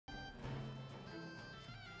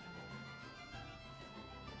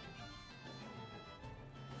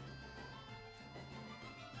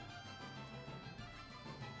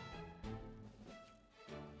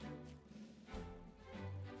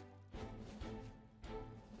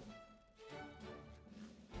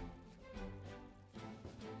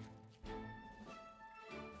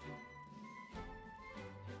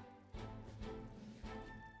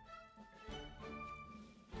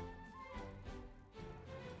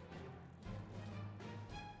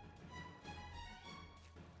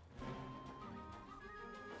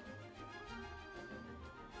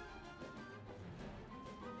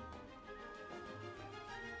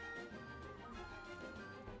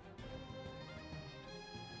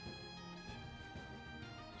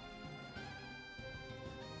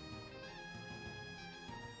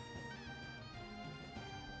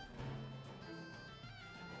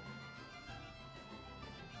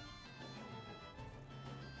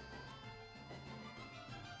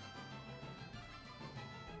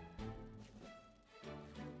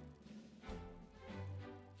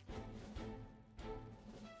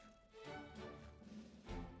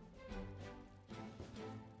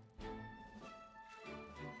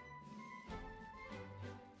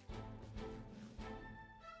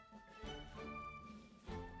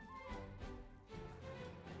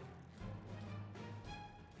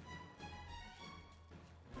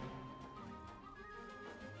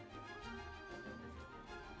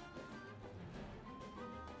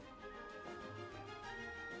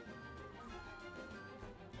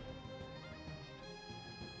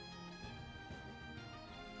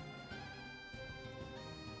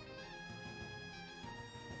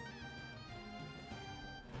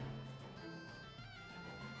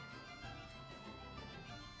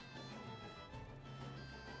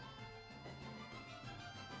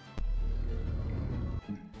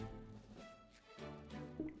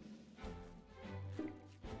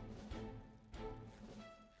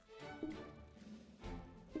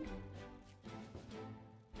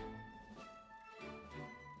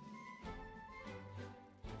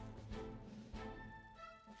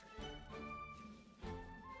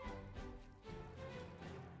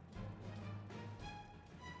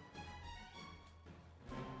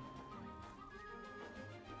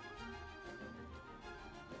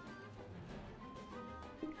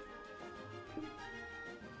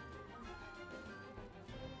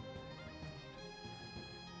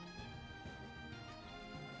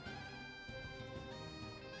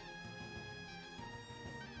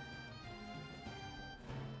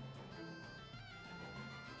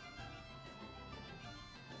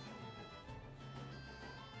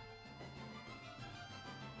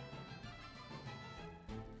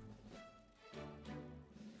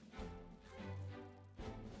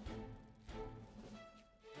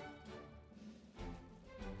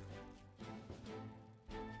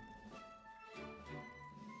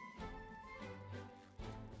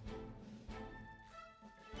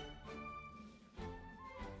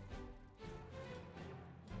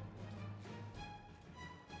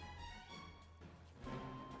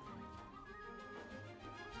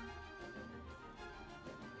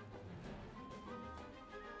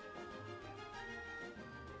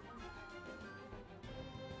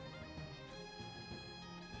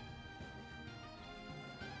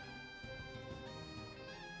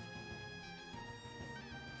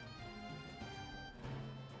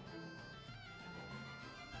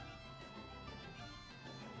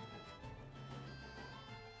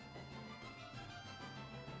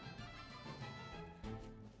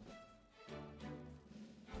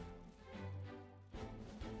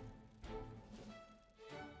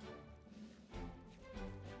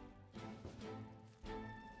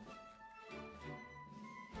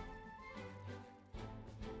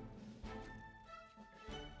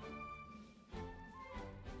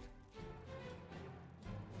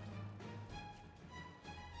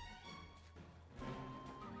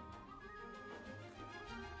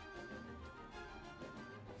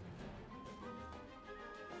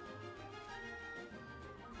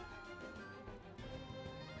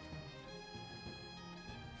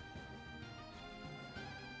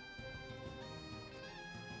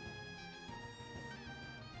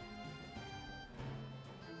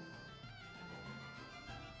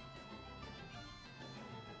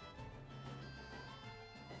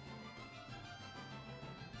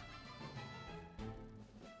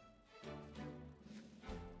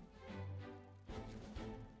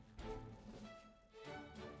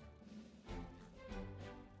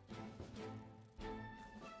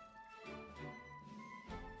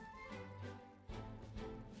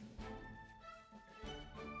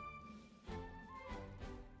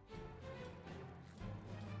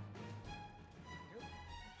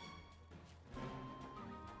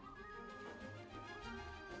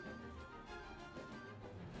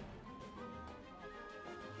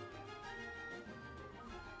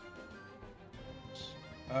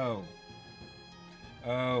Oh.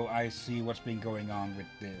 Oh, I see what's been going on with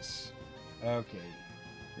this. Okay.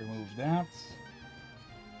 Remove that.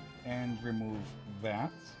 And remove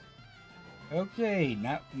that. Okay,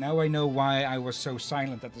 now I know why I was so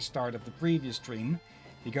silent at the start of the previous stream.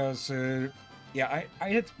 Because, yeah, I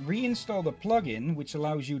had reinstalled a plugin which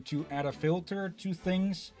allows you to add a filter to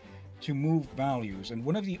things to move values. And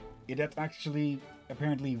one of it had actually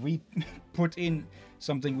apparently put in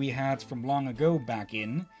something we had from long ago back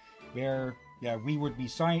in, where, yeah, we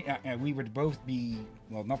would both be,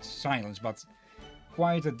 well, not silenced, but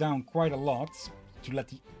quieted down quite a lot to let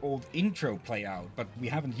the old intro play out. But we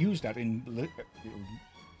haven't used that in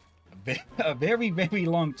a very, very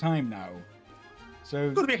long time now.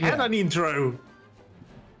 So Could we had an intro?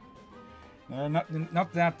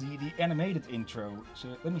 Not that, the animated intro.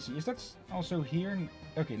 So let me see, is that also here?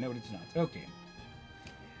 Okay, no, it's not. Okay.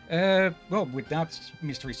 Well, with that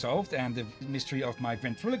mystery solved, and the mystery of my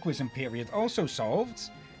ventriloquism period also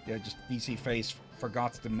solved. Yeah, just PC Face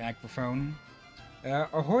forgot the microphone.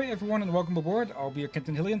 Ahoy everyone and welcome aboard. I'll be your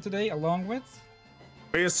Captain Hillyan today, along with...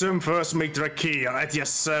 Wisdom First Matriarchy at your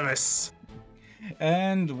service.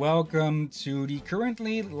 And welcome to the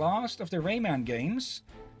currently last of the Rayman games.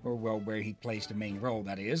 Or, well, where he plays the main role,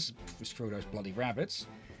 that is. Screw those bloody rabbits.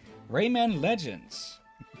 Rayman Legends.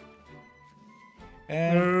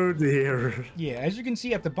 Oh dear. Yeah, as you can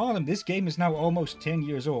see at the bottom, this game is now almost 10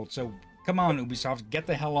 years old. So, come on, Ubisoft, get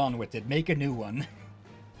the hell on with it. Make a new one.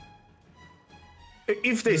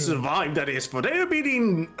 If they survive, that is, for they've been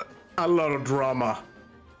in a lot of drama.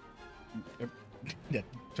 That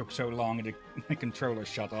took so long and the controller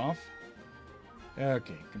shut off.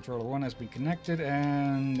 Okay, controller 1 has been connected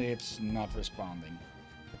and it's not responding.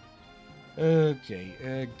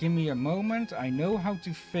 Okay, give me a moment. I know how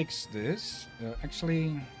to fix this.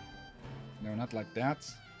 Actually, no, not like that.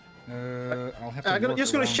 I'll have to I'm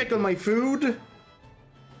just gonna check on my food.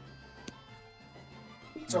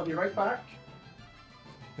 So I'll be right back.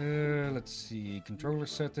 Let's see. Controller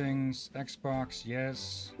settings, Xbox,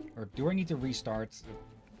 yes. Or do I need to restart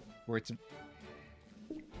for it to...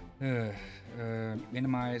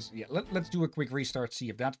 minimize. Yeah, let's do a quick restart, see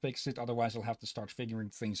if that fixes it. Otherwise, I'll have to start figuring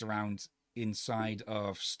things around inside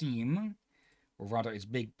of Steam. Or rather, it's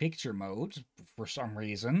big picture mode for some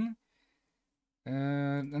reason.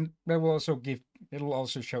 And that will also it'll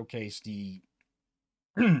also showcase the...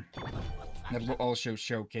 that will also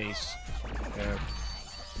showcase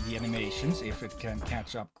the animations, if it can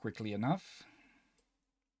catch up quickly enough.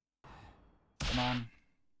 Come on.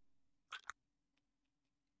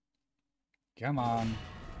 Come on.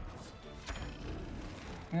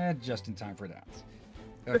 Just in time for that.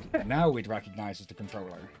 Okay, now it recognizes the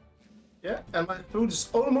controller. Yeah, and my food's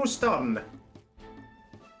almost done.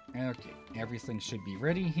 Okay, everything should be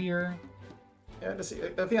ready here. Yeah, let's see.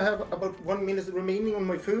 I think I have about 1 minute remaining on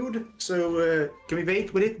my food, so can we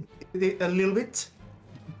wait with it a little bit?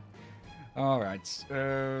 Alright,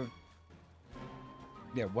 yeah,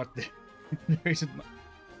 what the... there isn't...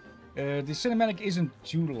 the cinematic isn't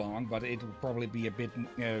too long, but it will probably be a bit...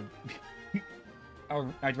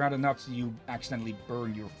 I'd rather not you accidentally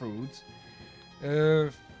burn your food.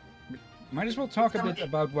 Might as well talk a bit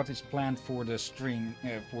about what is planned for the stream,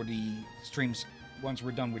 for the streams once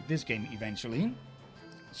we're done with this game eventually.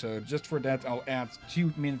 So just for that, I'll add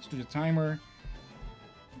 2 minutes to the timer.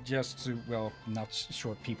 Just to, well, not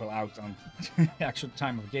short people out on actual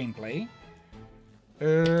time of gameplay.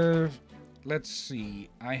 Let's see.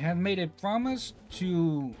 I had made a promise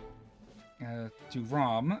to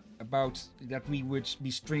Rom about that we would be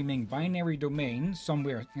streaming Binary Domain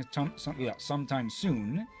sometime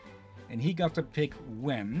soon, and he got to pick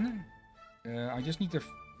when. I just need to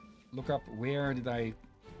look up where I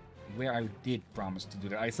did promise to do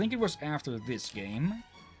that. I think it was after this game.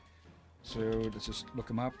 So let's just look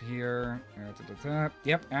him up here.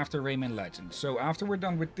 Yep, after Rayman Legends. So after we're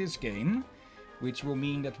done with this game, which will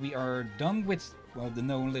mean that we are done with, well, the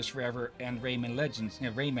No One Lives Forever and Rayman Legends,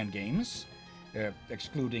 Rayman games,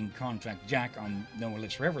 excluding Contract Jack on No One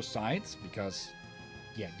Lives Forever side, because,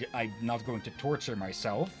 yeah, I'm not going to torture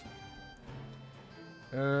myself.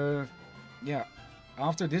 Yeah,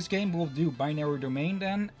 after this game we'll do Binary Domain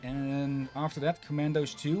then, and after that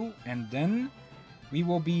Commandos 2, and then we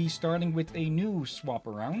will be starting with a new swap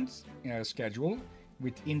around schedule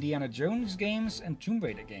with Indiana Jones games and Tomb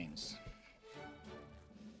Raider games.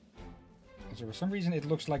 So for some reason it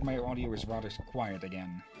looks like my audio is rather quiet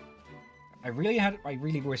again. I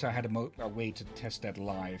really wish I had a way to test that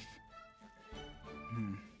live.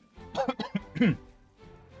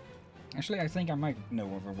 Actually, I think I might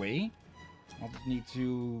know of a way. I'll just need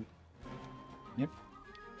to... Yep.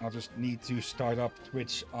 I'll just need to start up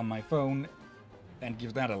Twitch on my phone and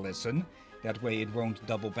give that a listen. That way it won't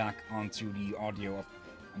double back onto the audio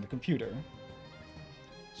on the computer.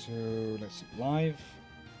 So let's see, live,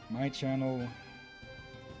 my channel.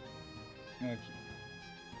 Okay,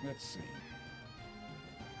 let's see.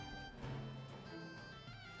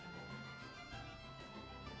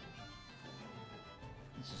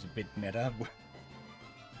 This is a bit meta.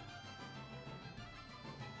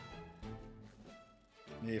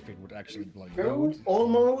 If it would actually bloody load.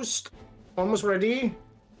 Almost ready.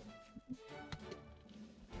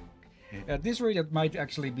 At this rate, it might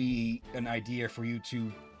actually be an idea for you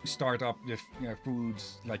to start up the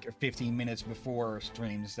foods like 15 minutes before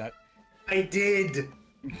streams. That I did.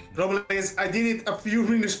 Problem is, I did it a few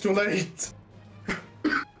minutes too late.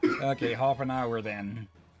 Okay, half an hour then.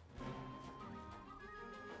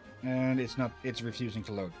 And it's refusing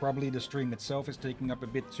to load. Probably the stream itself is taking up a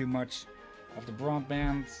bit too much of the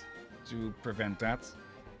broadband to prevent that.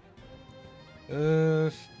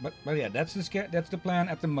 But yeah, that's the plan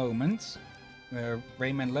at the moment.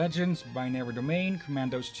 Rayman Legends, Binary Domain,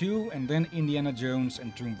 Commandos 2, and then Indiana Jones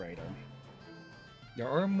and Tomb Raider. There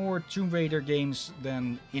are more Tomb Raider games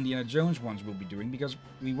than Indiana Jones ones we'll be doing, because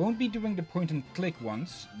we won't be doing the point-and-click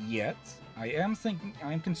ones yet. I am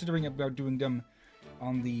considering about doing them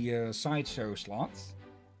on the sideshow slots.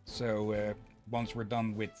 So once we're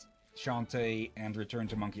done with Shantae and Return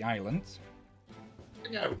to Monkey Island.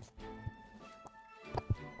 No.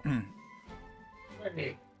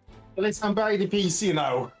 Let's unbuy the PC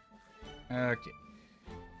now. Okay.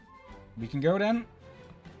 We can go then?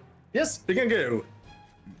 Yes, we can go.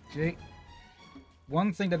 Okay.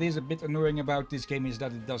 One thing that is a bit annoying about this game is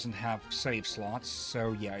that it doesn't have save slots,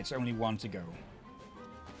 so yeah, it's only one to go.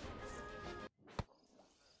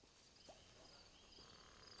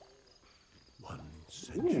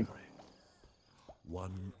 Century.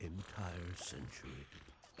 One entire century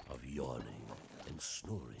of yawning and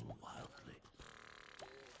snoring wildly.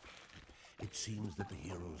 It seems that the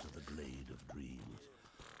heroes of the Glade of Dreams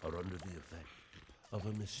are under the effect of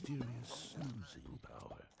a mysterious snoozing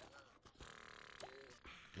power.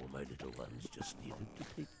 Well, my little ones just needed to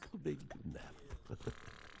take a big nap.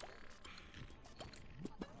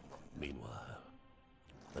 Meanwhile,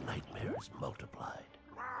 the nightmares multiplied.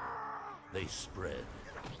 They spread.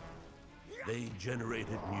 They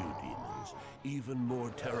generated new demons, even more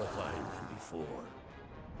terrifying than before.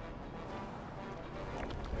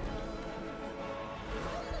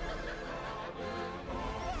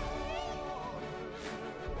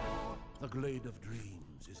 The Glade of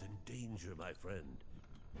Dreams is in danger, my friend.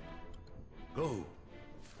 Go.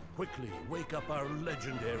 Quickly wake up our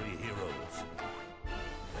legendary heroes.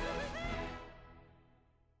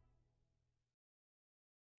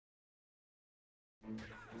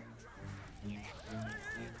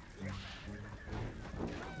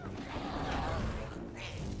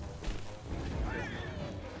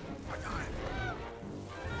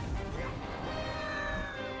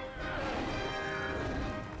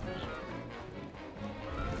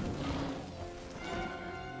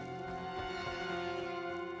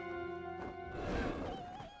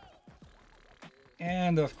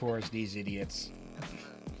 And of course, these idiots.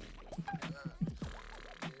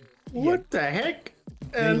 What the heck?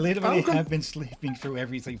 They literally have been sleeping through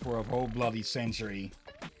everything for a whole bloody century.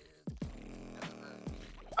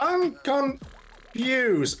 I'm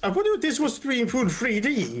confused. I thought this was stream full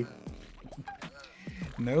 3D.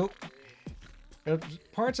 Nope.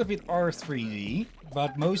 Parts of it are 3D,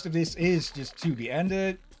 but most of this is just 2D.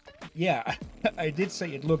 And yeah, I did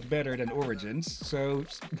say it looked better than Origins, so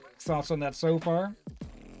thoughts on that so far?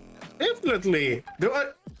 Definitely.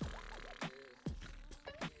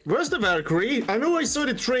 Where's the Valkyrie? I know I saw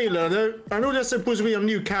the trailer. I know there's supposed to be a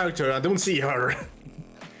new character. I don't see her.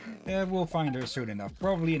 We'll find her soon enough.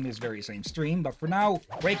 Probably in this very same stream, but for now,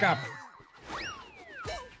 wake up!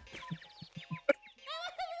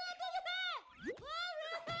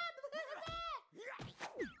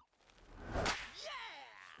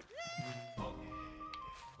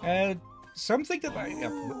 Something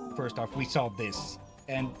that first off, we saw this,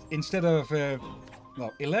 and instead of,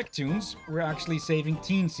 well, Electoons, we're actually saving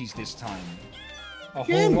teensies this time. A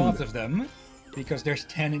whole lot of them, because there's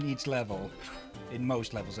 10 in each level. In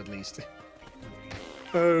most levels, at least.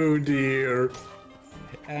 Oh dear.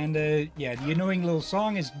 And, yeah, the annoying little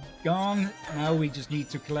song is gone. Now we just need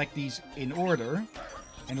to collect these in order,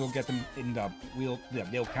 and we'll get them in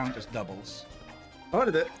they'll count as doubles. How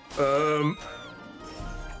did it?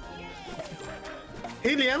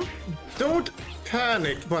 Hillyan, don't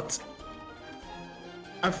panic, but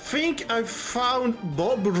I think I found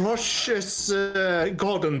Bob Ross's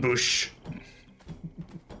garden bush.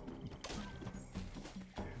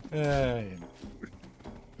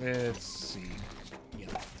 Let's see. Yeah.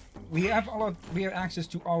 We have access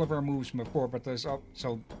to all of our moves from before, but there's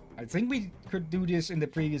so I think we could do this in the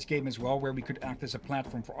previous game as well, where we could act as a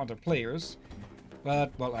platform for other players.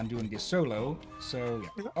 But well, I'm doing this solo, so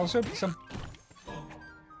yeah. Also some.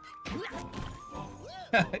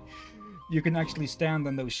 You can actually stand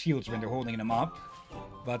on those shields when they're holding them up,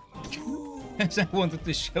 but as I wanted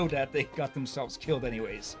to show that they got themselves killed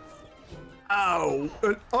anyways. Ow!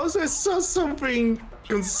 Also, I saw something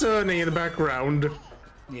concerning in the background.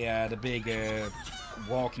 Yeah, the big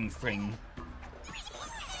walking thing.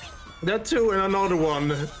 That too, and another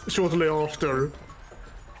one shortly after.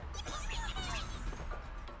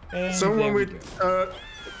 And someone with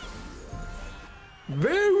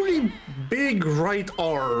very big right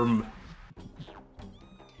arm.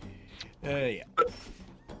 Yeah.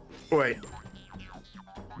 Wait.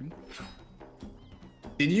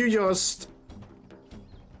 Did you just...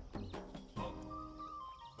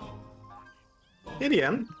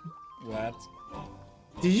 Hillyan? What?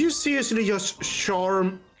 Did you seriously just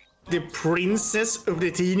charm the princess of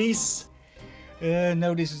the teenies?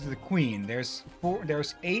 No, this is the queen. There's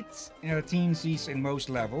 8 teensies in most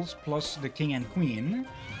levels, plus the king and queen.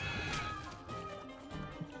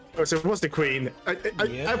 Oh, so it was the queen. I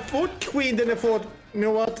thought queen, then I thought, you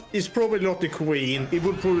know what? It's probably not the queen. It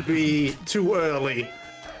would probably be too early.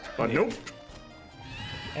 But nope.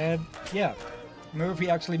 And yeah, Murphy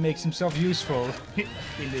actually makes himself useful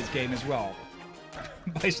in this game as well.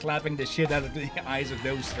 By slapping the shit out of the eyes of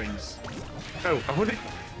those things. Oh,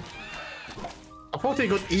 I thought they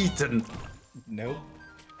got eaten. Nope.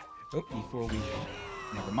 Oh, before we...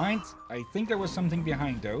 Never mind. I think there was something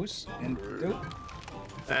behind those. And... Oh.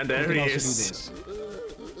 And there he is. Also do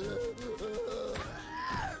this.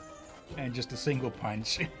 And just a single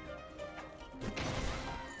punch.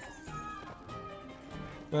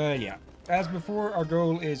 But yeah. As before, our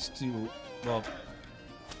goal is to... Well...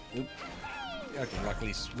 Oop. Okay,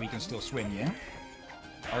 luckily we can still swim, yeah?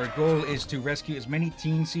 Our goal is to rescue as many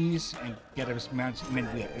teensies and get as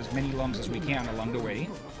many lumps as we can along the way.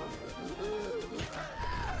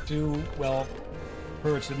 To, well,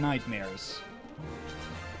 purge the nightmares.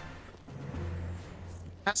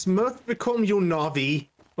 Has Mirth become your Navi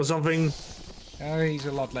or something? He's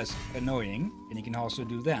a lot less annoying, and he can also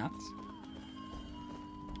do that.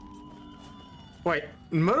 Wait,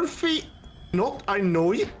 Murphy not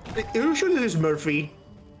annoying? Usually it is Murphy.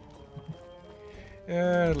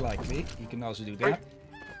 Likely. He can also do that.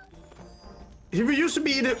 He used to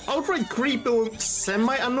be the outright creepy or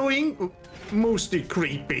semi-annoying, mostly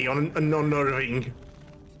creepy and unnerving.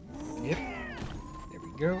 Yep. There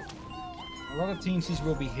we go. A lot of teensies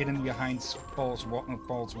will be hidden behind false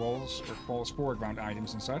walls or false foreground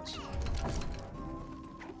items and such.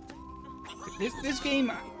 This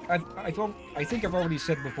game, I think I've already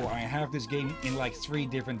said before, I have this game in like 3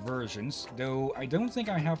 different versions, though I don't think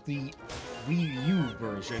I have the Wii U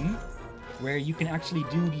version, where you can actually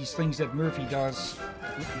do these things that Murphy does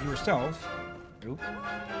yourself,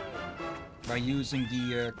 by using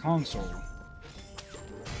the console.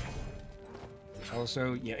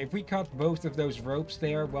 Also, yeah, if we cut both of those ropes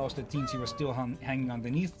there whilst the teensy was still hanging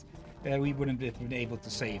underneath, we wouldn't have been able to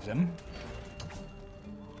save them.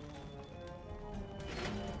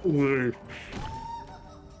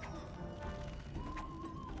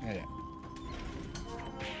 Yeah.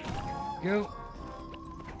 Go.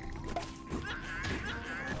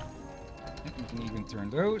 You can even turn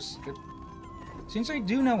those. Since I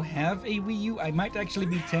do now have a Wii U, I might actually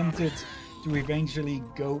be tempted to eventually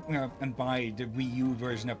go and buy the Wii U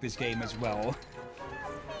version of this game as well.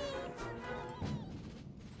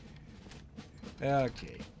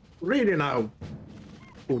 Okay. Really now?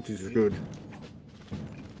 Oh, this is good.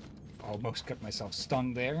 Almost got myself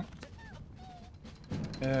stung there.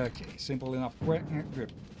 Okay, simple enough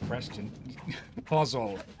question.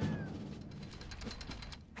 Puzzle.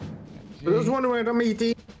 I was wondering when I'm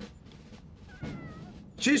eating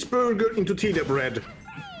cheeseburger into pita bread.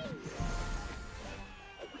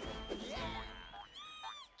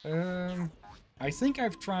 I think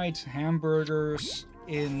I've tried hamburgers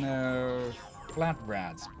in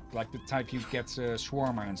flatbread, like the type you get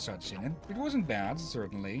shawarma and such in it. It wasn't bad,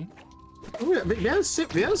 certainly. Oh, yeah, we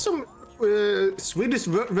have some Swedish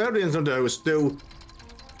variants of those, though.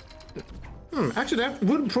 Actually, that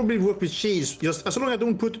would probably work with cheese, just as long as I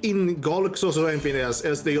don't put in garlic sauce or anything else,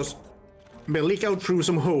 as they just may leak out through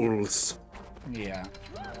some holes. Yeah.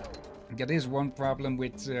 That is one problem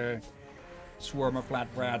with shawarma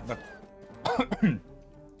flatbread, but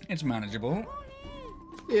it's manageable.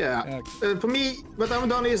 Yeah. For me, what I've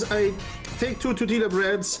done is I take 2 tortilla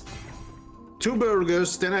breads, 2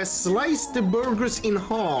 burgers, then I slice the burgers in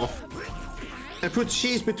half and put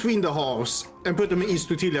cheese between the halves and put them in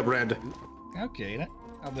tortilla bread. Okay,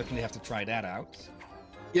 I'll definitely have to try that out.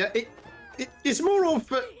 Yeah, it's more of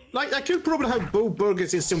like I could probably have both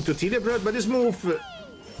burgers in some tortilla bread, but it's more of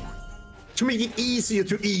to make it easier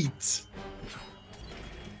to eat.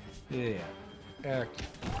 Yeah. Okay.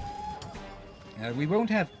 We won't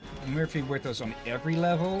have Murphy with us on every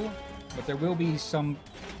level, but there will be some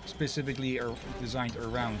specifically designed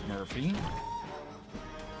around Murphy.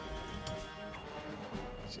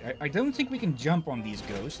 See, I don't think we can jump on these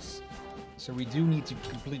ghosts, so we do need to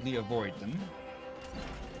completely avoid them.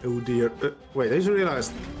 Oh dear. Wait, I just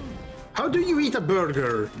realized. How do you eat a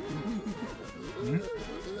burger? Hmm?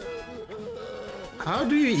 How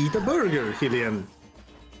do you eat a burger, Hillyan?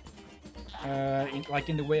 Like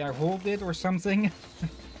in the way I hold it or something?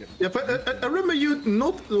 Yeah, but I remember you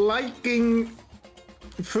not liking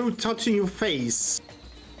food touching your face.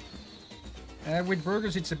 With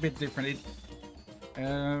burgers, it's a bit different.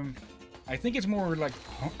 I think it's more like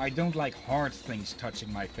I don't like hard things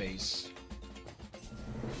touching my face.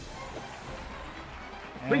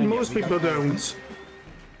 I think most people don't.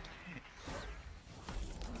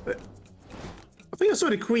 I think I saw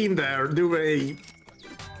the Queen there do a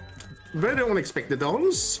very unexpected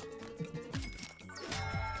dance.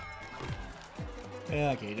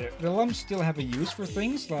 Okay, the lumps still have a use for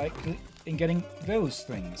things, like in getting those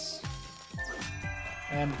things.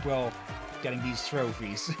 And, well, getting these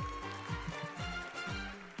trophies.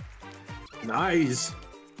 Nice.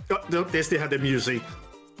 Oh, they still had the music.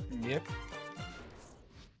 Yep.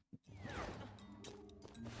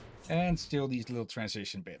 And still these little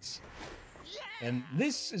transition bits. And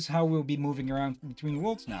this is how we'll be moving around between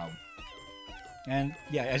worlds now. And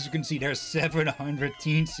yeah, as you can see, there's 700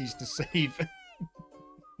 teensies to save.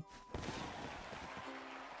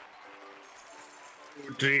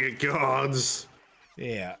 Dear gods.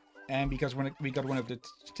 Yeah, and because when we got one of the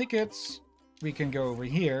tickets, we can go over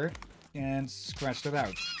here and scratch that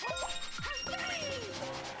out.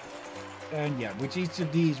 And yeah, with each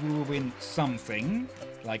of these we will win something,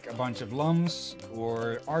 like a bunch of lumps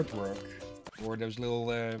or artwork, or those little,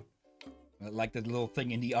 like that little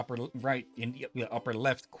thing in the upper right, in the upper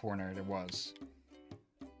left corner there was.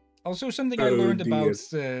 Also something I learned about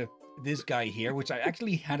this guy here, which I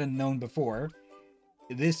actually hadn't known before.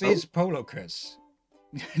 This is Polocus.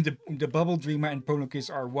 the Bubble Dreamer and Polocus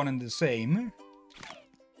are one and the same.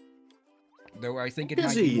 Though I think it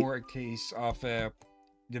might be more a case of the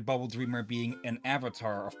Bubble Dreamer being an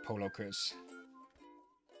avatar of Polocus.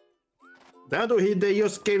 That or they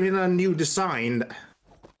just gave him a new design.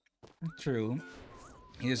 True.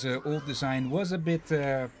 His old design was a bit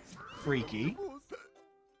freaky.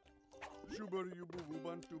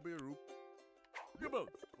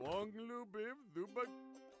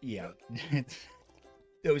 Yeah.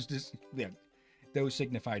 Those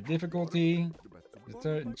signify difficulty.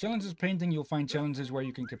 The challenges painting, you'll find challenges where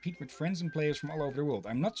you can compete with friends and players from all over the world.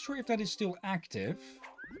 I'm not sure if that is still active.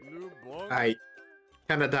 I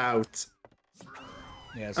kinda doubt.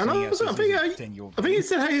 Yeah, and also, I think it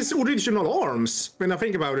still has his original arms, when I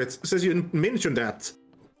think about it, since you mentioned that.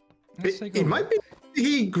 It might be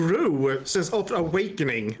he grew since after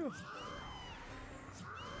awakening.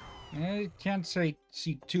 I can't see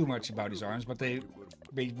too much about his arms, but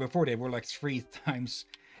before they were like 3 times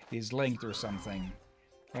his length or something.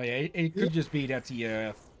 It could just be that he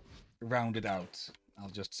rounded out, I'll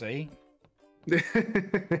just say.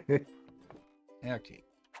 Okay.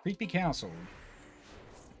 Creepy Castle.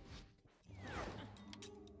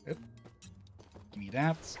 Yep. Give me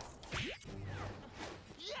that.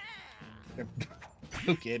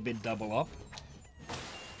 Okay, a bit double up.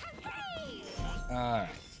 Alright.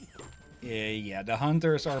 Yeah, the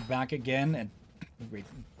hunters are back again, and wait,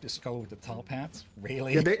 the skull with the top hat?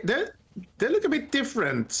 Really? Yeah, they look a bit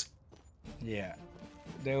different. Yeah.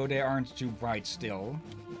 Though they aren't too bright still.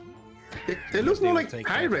 They look more like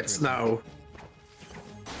pirates now.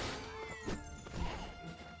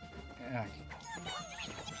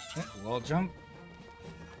 Wall jump.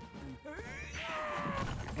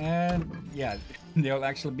 And yeah, there'll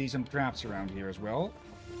actually be some traps around here as well.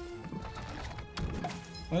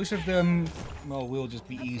 Most of them, well, will just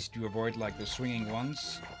be easy to avoid, like the swinging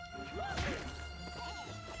ones.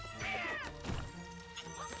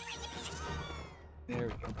 There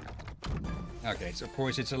we go. Okay, so of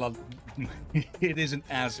course it's a lot... it isn't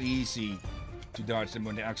as easy to dodge them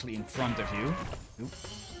when they're actually in front of you. Oop.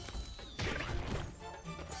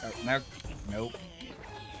 Oh, no. Nope.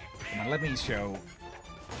 Come on, let me show.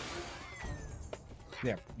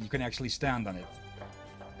 There, you can actually stand on it.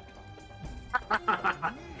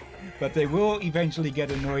 But they will eventually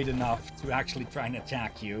get annoyed enough to actually try and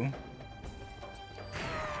attack you.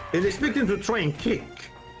 They expect them to try and kick.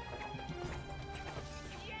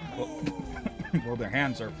 Well, their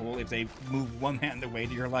hands are full. If they move one hand away,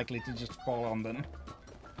 you're likely to just fall on them.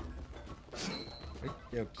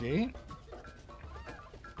 Okay.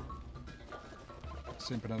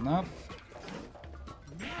 Simple enough.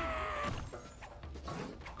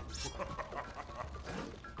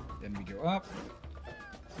 Then we go up.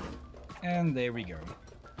 And there we go.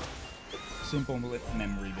 Simple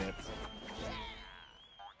memory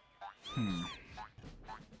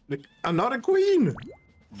bit. Another queen!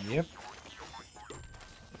 Yep.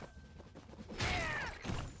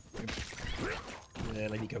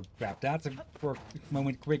 Let me go grab that for a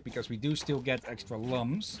moment quick, because we do still get extra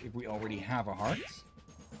lumps if we already have a heart.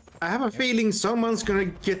 I have a feeling someone's gonna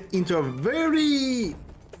get into a very...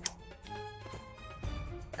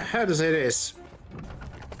 How to say this?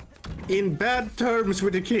 In bad terms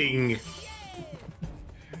with the king.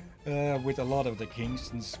 With a lot of the kings,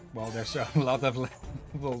 since, well, there's a lot of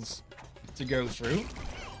levels to go through.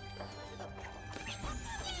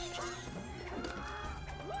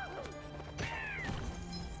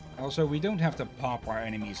 Also, we don't have to pop our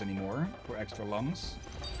enemies anymore for extra lumps.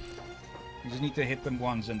 We just need to hit them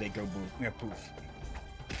once and they go poof.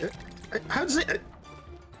 How to say...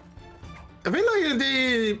 I feel like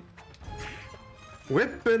the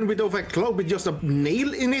weapon with a cloak with just a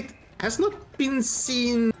nail in it has not been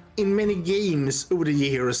seen in many games over the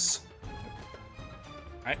years.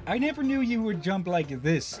 I never knew you would jump like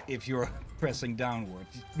this if you're pressing downward.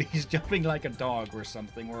 He's jumping like a dog or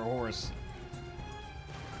something, or a horse.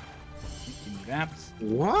 Give me that.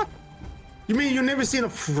 What? You mean you've never seen a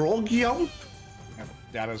frog jump?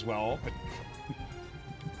 That as well, but...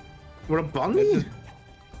 Or a bunny?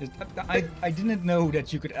 I didn't know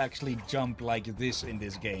that you could actually jump like this in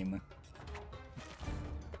this game.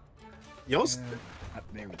 Just...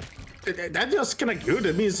 there we go. That's just kind of good.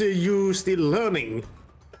 That means you're still learning.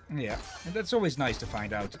 Yeah, and that's always nice to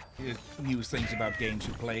find out new things about games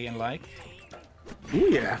you play and like. Ooh,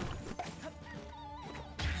 yeah.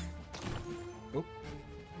 Oh.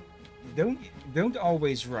 Don't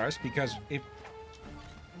always rush, because if...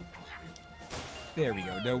 There we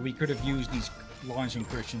go. Though we could have used these launching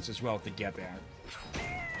cushions as well to get there.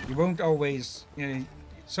 You won't always...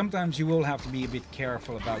 sometimes you will have to be a bit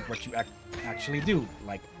careful about what you actually do,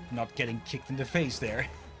 like not getting kicked in the face there.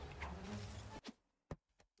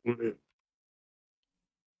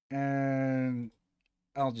 And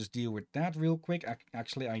I'll just deal with that real quick.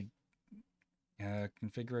 Actually, I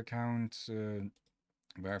configure account,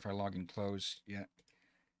 verify login, close. Yeah.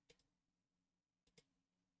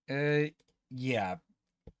 Yeah.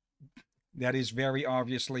 That is very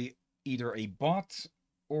obviously either a bot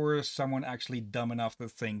or someone actually dumb enough to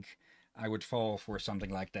think I would fall for something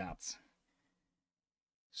like that.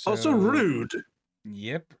 So, also rude.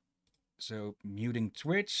 Yep. So, muting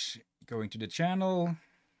Twitch, going to the channel.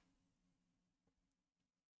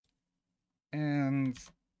 And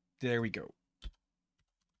there we go.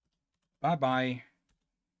 Bye-bye.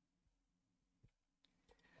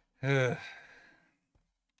 Okay,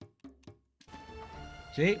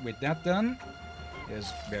 with that done,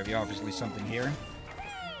 there's very obviously something here.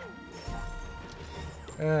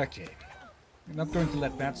 Okay. I'm not going to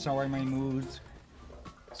let that sour my mood.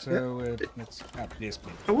 So, let's up this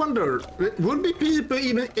bit. I wonder, would people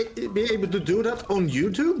even be able to do that on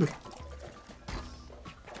YouTube?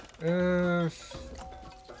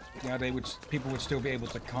 Yeah, people would still be able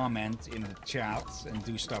to comment in the chat and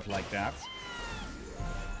do stuff like that.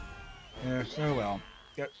 Oh well.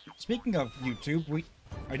 Speaking of YouTube,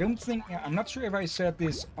 I'm not sure if I said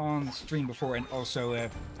this on stream before, and also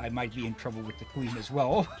I might be in trouble with the Queen as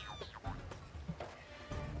well.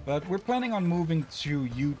 But we're planning on moving to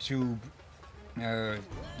YouTube,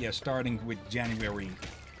 yeah, starting with January.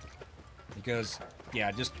 Because,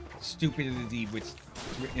 yeah, just stupidity with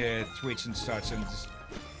Twitch and such, and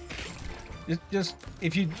just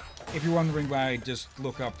if you're wondering why, just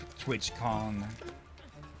look up TwitchCon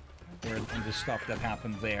and the stuff that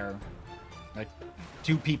happened there. Like,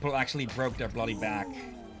 2 people actually broke their bloody back.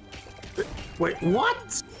 Wait,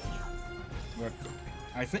 what? But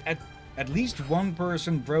I think at least one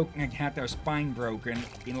person had their spine broken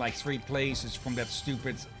in like 3 places from that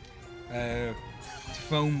stupid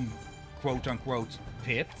foam quote-unquote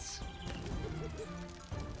pit.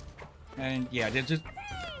 And yeah, they're just...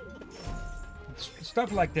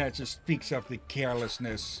 Stuff like that just speaks of the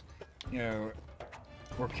carelessness, you know,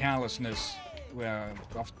 or callousness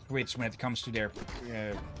of Twitch when it comes to their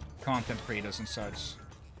content creators and such.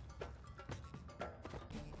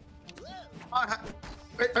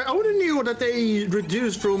 I only knew that they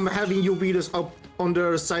reduced from having your videos up on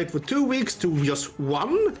their site for 2 weeks to just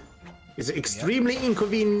 1. It's extremely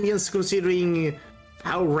inconvenient considering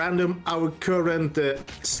how random our current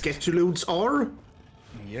schedules are.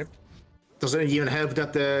 Yep. Doesn't even have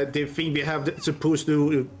that the thing we have that's supposed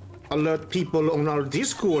to alert people on our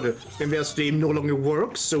Discord when their stream no longer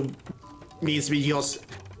works, so means we just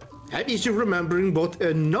have issue remembering what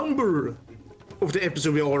a number of the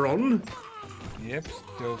episode we are on. Yep,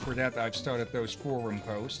 so for that I've started those forum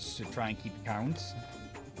posts to try and keep count.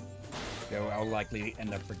 Though I'll likely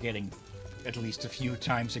end up forgetting at least a few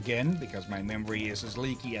times again, because my memory is as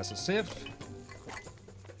leaky as a sieve.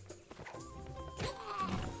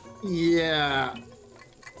 Yeah.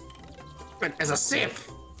 But as a sieve.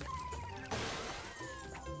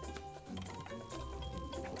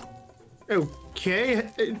 Okay,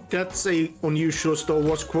 that's a unusual Star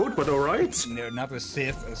Wars quote, but alright. No, not a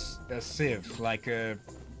sieve, a sieve, like a...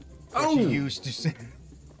 Oh! What you used to say.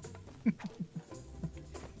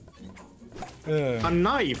 A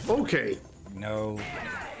knife, okay. No,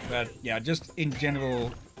 but yeah, just in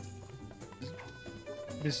general,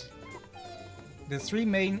 the three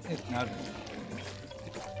main,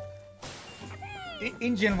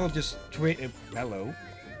 in general, just hello.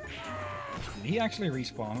 Did he actually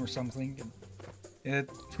respawn or something?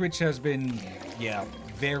 Twitch has been, yeah,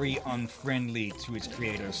 very unfriendly to its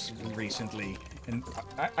creators recently, and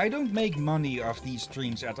I don't make money off these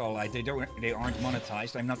streams at all. They aren't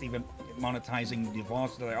monetized. I'm not even monetizing the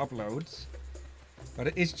VODs that I upload.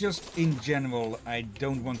 But it's just, in general, I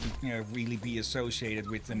don't want to really be associated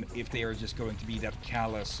with them if they are just going to be that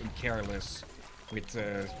callous and careless with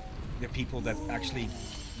the people that actually,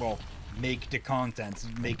 well, make the content,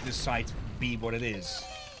 make the site be what it is.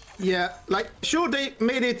 Yeah, like, sure, they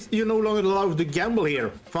made it you no longer allowed to gamble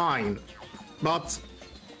here, fine. But,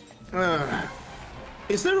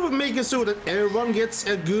 instead of making so that everyone gets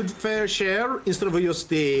a good fair share, instead of just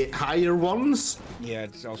the higher ones... Yeah,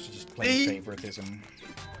 it's also just plain favoritism.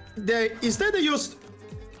 Instead they just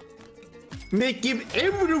give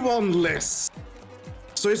everyone less.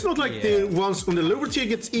 So it's not like the ones on the lower tier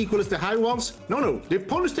gets equal as the high ones. No, they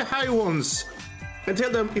punish the high ones and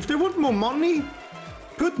tell them if they want more money,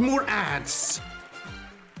 put more ads.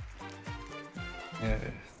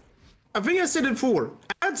 I think I said it before.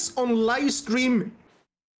 Ads on live stream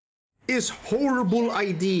is horrible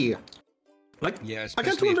idea. Like, yeah,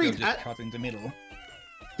 especially if they're just cut in the middle.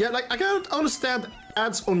 Yeah, like, I can't understand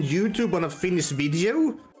ads on YouTube on a finished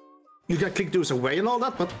video. You can click those away and all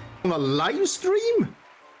that, but on a live stream?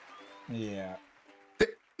 Yeah.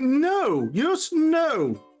 No, just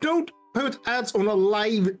no. Don't put ads on a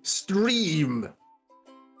live stream.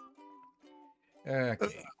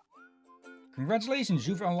 Okay. Congratulations,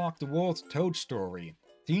 you've unlocked the world's Toad story.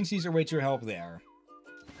 Teensies await your help there.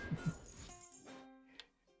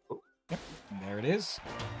 Yep, there it is.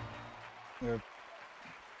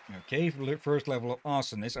 Okay, first level of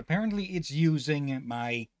awesomeness. Apparently it's using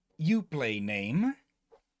my Uplay name.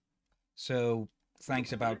 So,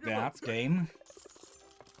 thanks about that, game.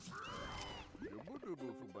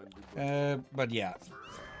 But yeah.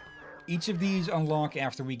 Each of these unlock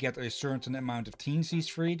after we get a certain amount of teensies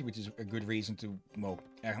freed, which is a good reason to, well,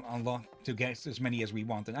 unlock to get as many as we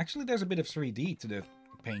want. And actually there's a bit of 3D to the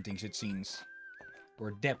paintings, it seems.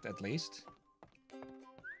 Or depth, at least.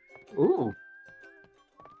 Ooh.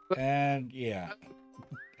 And, yeah.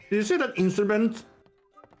 Did you see that instrument?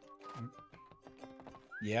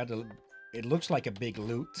 Yeah, it looks like a big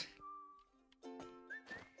lute.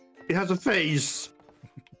 It has a face.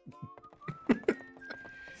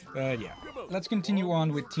 Yeah. Let's continue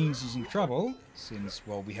on with Teensies in Trouble, since,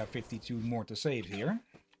 well, we have 52 more to save here.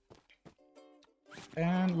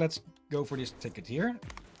 And let's go for this ticket here.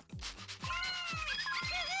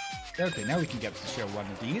 Okay, now we can get to show one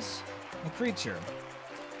of these. A creature.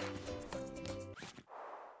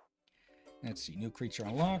 Let's see, new creature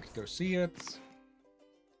unlocked, go see it.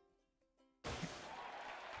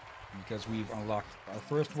 Because we've unlocked our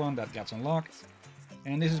first one, that gets unlocked.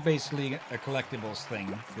 And this is basically a collectibles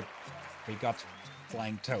thing. We got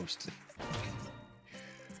flying toast.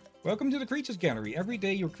 Welcome to the Creatures Gallery. Every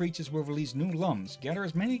day your creatures will release new lums. Gather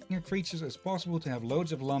as many new creatures as possible to have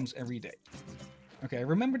loads of lums every day. Okay, I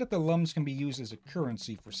remember that the lums can be used as a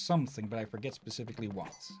currency for something, but I forget specifically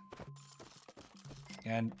what.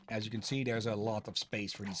 And as you can see, there's a lot of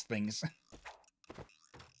space for these things.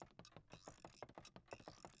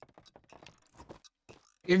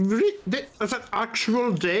 That's an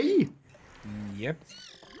actual day? Yep.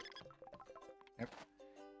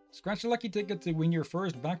 Scratch a lucky ticket to win your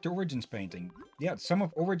first Back to Origins painting. Yeah, some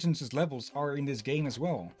of Origins' levels are in this game as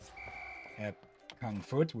well. Kung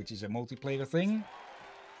Foot, which is a multiplayer thing.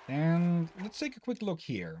 And let's take a quick look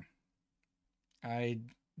here. I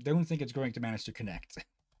don't think it's going to manage to connect.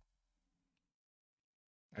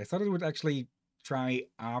 I thought it would actually try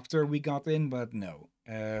after we got in, but no.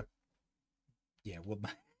 Yeah, well,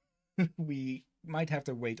 we might have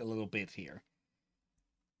to wait a little bit here.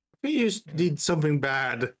 We just did something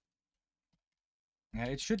bad.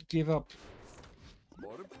 It should give up.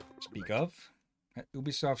 Speak of.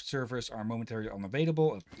 Ubisoft servers are momentarily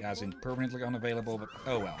unavailable, as in permanently unavailable, but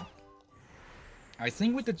oh well. I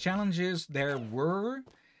think with the challenges, there were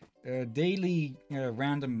daily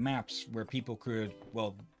random maps where people could,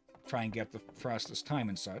 well, try and get the fastest time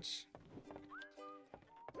and such.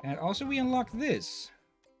 And also we unlocked this.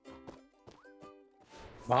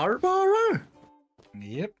 Barbara?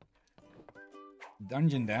 Yep.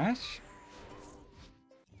 Dungeon Dash.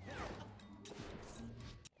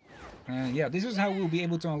 Yeah, this is how we'll be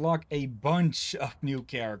able to unlock a bunch of new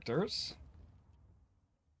characters.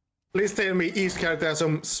 Please tell me each character has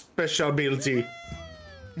some special ability.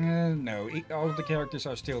 No, all of the characters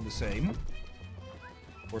are still the same.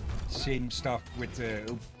 Or same stuff with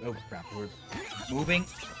oh crap, we're moving.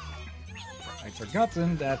 I'd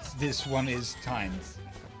forgotten that this one is timed.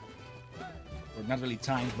 Or not really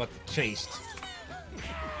timed, but chased.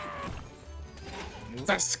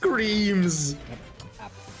 That screams!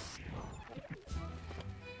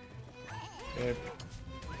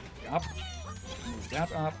 Up. Move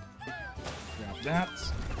that up. Grab that.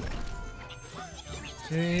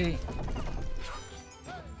 Okay.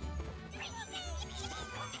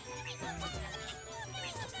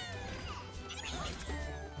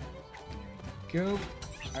 Go.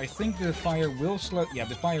 I think the fire will slow. Yeah,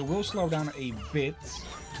 the fire will slow down a bit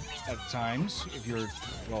at times if you're,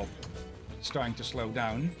 well, starting to slow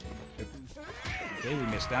down. But, okay, we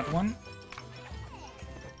missed that one.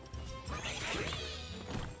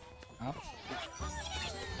 Up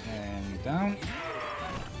and down.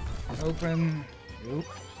 Open. Oop.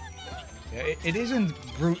 Yeah, it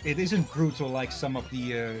isn't brutal like some of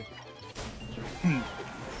the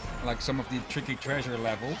like some of the tricky treasure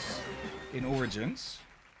levels in Origins.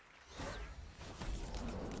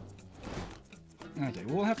 Okay,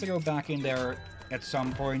 we'll have to go back in there at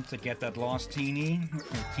some point to get that lost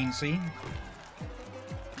teensy.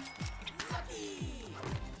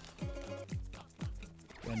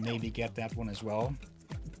 And maybe get that one as well.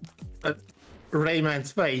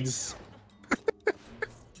 Rayman's face.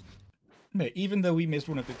 Even though we missed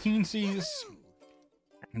one of the teensies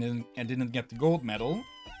and didn't get the gold medal,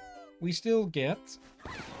 we still get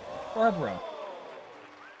Barbara.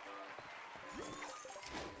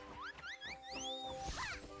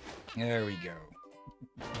 There we go.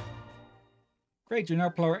 Great, you're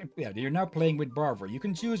now playing with Barbara. You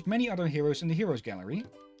can choose many other heroes in the Heroes Gallery.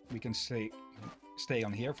 We can stay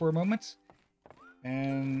on here for a moment.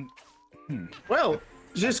 And well,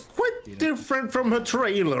 she's quite different from her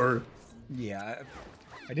trailer. Yeah,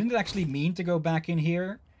 I didn't actually mean to go back in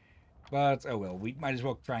here, but oh well, we might as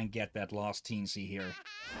well try and get that lost teensy here.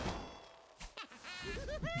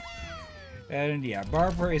 And yeah,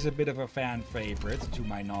 Barbara is a bit of a fan favorite, to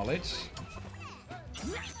my knowledge.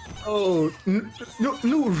 Oh,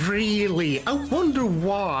 no, really? I wonder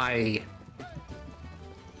why.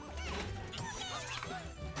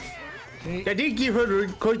 Okay. I did give her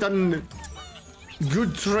quite a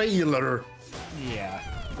good trailer. Yeah.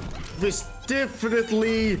 This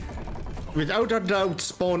definitely, without a doubt,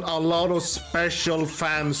 spawned a lot of special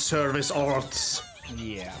fan service arts.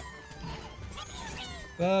 Yeah.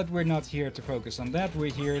 But we're not here to focus on that.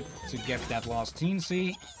 We're here to get that lost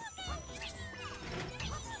teensy.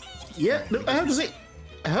 Yeah, I have to say,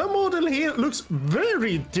 her model here looks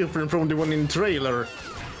very different from the one in the trailer.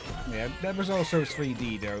 Yeah, that was also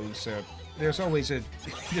 3D though, so there's always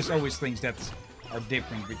things that are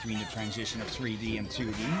different between the transition of 3D and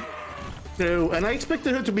 2D. So, and I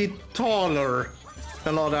expected her to be taller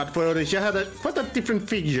and all that, but she had quite a different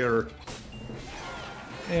figure.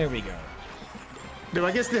 There we go. Though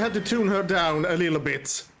I guess they had to tune her down a little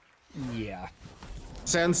bit. Yeah.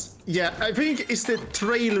 Since, yeah, I think it's the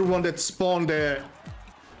trailer one that spawned the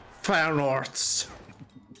fan arts.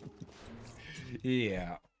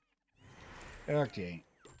 Yeah. Okay.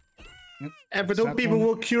 And for those people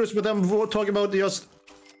who are curious what I'm talking about, just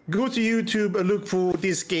go to YouTube and look for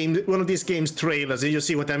this game, one of these games' trailers, and you'll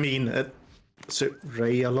see what I mean. So,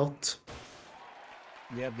 Ray a lot.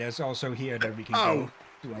 Yeah, there's also here that we can go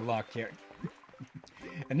to unlock here.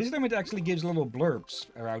 And this time it actually gives little blurbs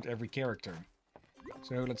around every character.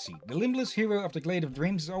 So let's see. The limbless hero of the Glade of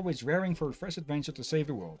Dreams is always raring for a fresh adventure to save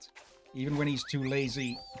the world. Even when he's too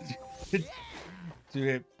lazy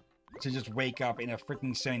to to just wake up in a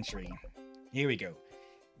freaking century. Here we go.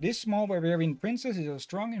 This small barbarian princess is a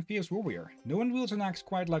strong and fierce warrior. No one wields an axe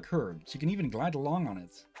quite like her. She can even glide along on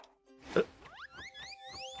it.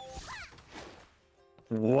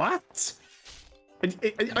 What?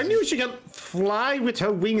 I knew she can fly with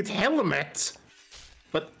her winged helmet.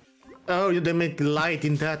 But, oh, they make light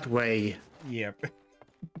in that way. Yep.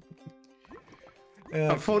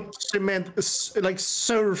 I thought she meant like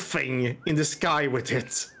surfing in the sky with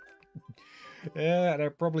it.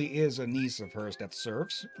 There probably is a niece of hers that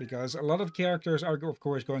surfs, because a lot of characters are of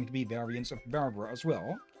course going to be variants of Barbara as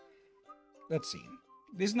well. Let's see.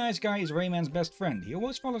 This nice guy is Rayman's best friend. He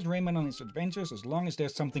always follows Rayman on his adventures as long as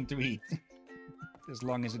there's something to eat. As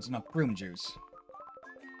long as it's not prune juice.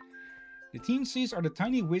 The Teensies are the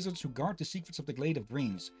tiny wizards who guard the secrets of the Glade of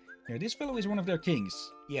Dreams. Now, this fellow is one of their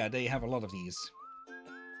kings. Yeah, they have a lot of these.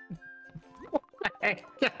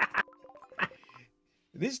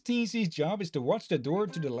 This Teensy's job is to watch the door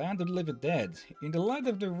to the land of the living dead. In the light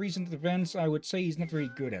of the recent events, I would say he's not very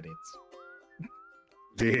good at it.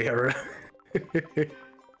 Dear.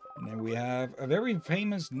 And then we have a very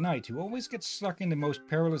famous knight who always gets stuck in the most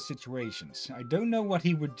perilous situations. I don't know what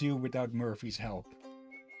he would do without Murphy's help.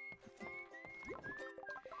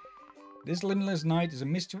 This limitless knight is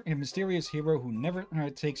a mysterious hero who never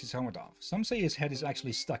takes his helmet off. Some say his head is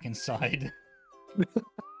actually stuck inside.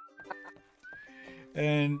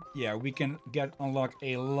 And yeah, we can unlock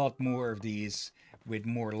a lot more of these with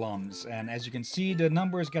more lums. And as you can see, the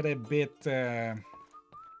numbers get a bit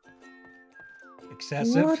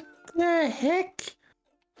excessive. What the heck?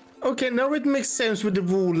 Okay, now it makes sense with the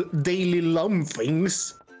whole daily lum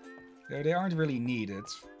things. They aren't really needed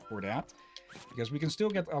for that, because we can still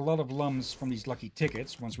get a lot of lums from these lucky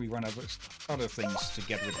tickets once we run out of other things to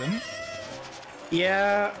get with them.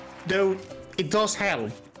 Yeah, though it does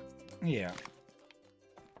help. Yeah.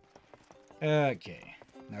 Okay,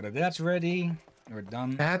 now that that's ready, we're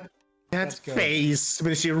done. That face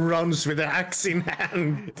when she runs with the axe in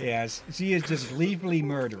hand. Yes, she is just lethally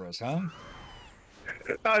murderous, huh?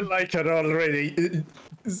 I like her already.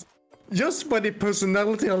 Just by the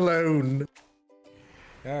personality alone.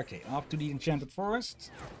 Okay, off to the Enchanted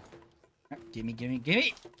Forest. Gimme, gimme,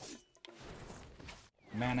 gimme!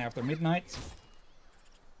 Man after midnight.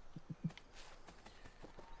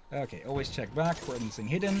 Okay, always check back for anything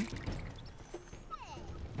hidden.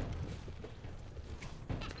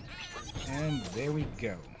 And there we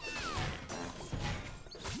go.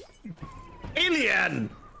 Hillyan!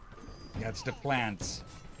 That's the plants.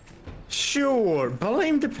 Sure,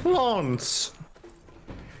 blame the plants.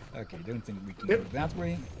 Okay, don't think we can go that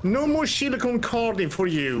way. No more silicone carding for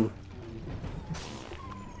you.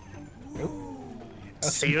 Nope.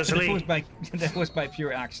 Seriously? That was by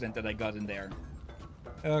pure accident that I got in there.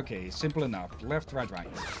 Okay, simple enough. Left, right, right.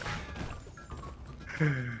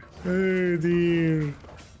 Oh dear.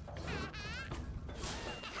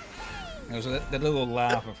 So that little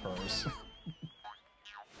laugh of hers.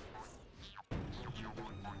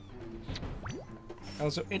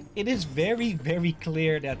 Also, it is very, very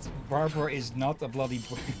clear that Barbara is not a bloody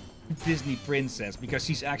Disney princess, because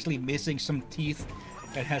she's actually missing some teeth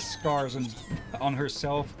and has scars on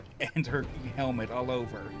herself and her helmet all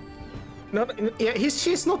over. No, yeah,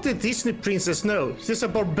 she's not a Disney princess, no. She's a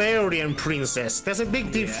barbarian princess. There's a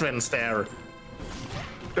big difference there.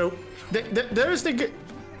 So, there's the...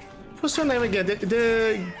 What's her name again?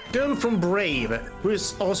 The girl from Brave, who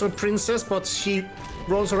is also a princess, but she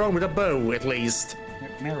runs around with a bow, at least.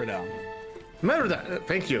 Merida. Merida,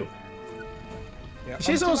 thank you. Yeah,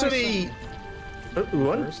 she's also the...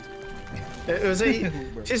 what?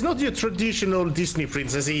 She's not your traditional Disney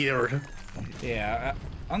princess either. Yeah,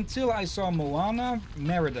 until I saw Moana,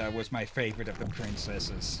 Merida was my favorite of the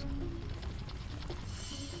princesses.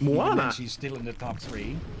 Moana? She's still in the top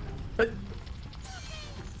 3.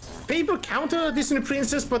 People count her a Disney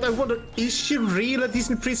princess, but I wonder, is she really a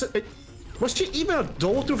Disney princess? Was she even a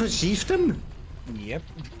daughter of a chieftain? Yep,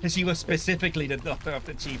 she was specifically the daughter of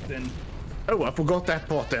the chieftain. Oh, I forgot that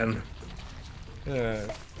part then.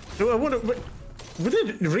 So I wonder, would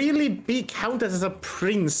it really be counted as a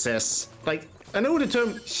princess? Like, I know the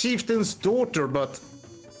term chieftain's daughter, but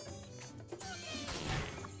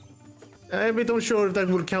I'm a bit unsure if that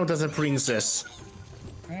would count as a princess.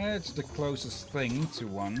 It's the closest thing to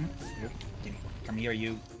one. Come here,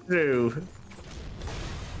 you. True.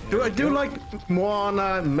 I do like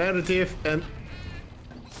Moana, Meredith, and...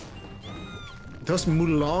 Does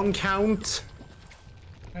Mulan count?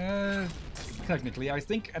 Technically, I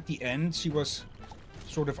think at the end she was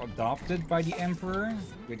sort of adopted by the Emperor,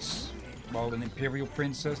 which, well, an imperial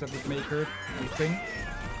princess that would make her, I think.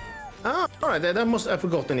 Oh, alright, that must have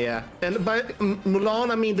forgotten, yeah. And by Mulan,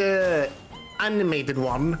 I mean the animated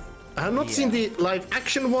one. I have not seen the live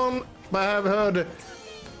action one, but I have heard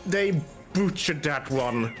they butchered that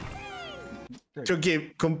one. To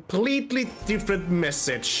give completely different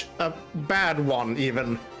message. A bad one,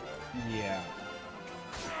 even. Yeah.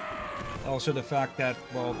 Also the fact that,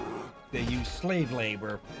 well, they use slave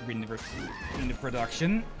labor in the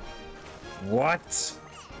production. What?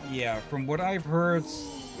 Yeah, from what I've heard,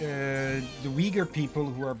 the Uyghur people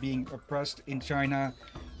who are being oppressed in China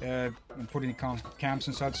and put in camps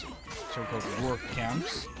and such, so-called work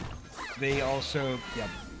camps, they also,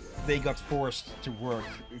 they got forced to work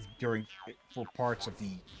for parts of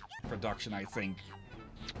the production, I think.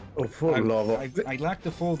 Oh, for love. I lack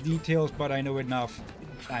the full details, but I know enough.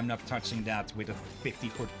 I'm not touching that with a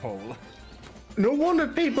 50-foot pole. No wonder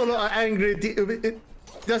people are angry.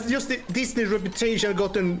 That's just the Disney reputation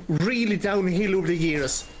gotten really downhill over the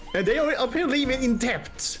years. And they are apparently even in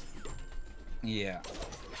debt. Yeah.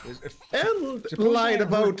 And lied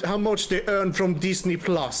about how much they earn from Disney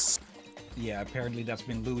Plus. Yeah, apparently that's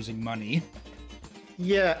been losing money.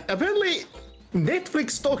 Yeah, apparently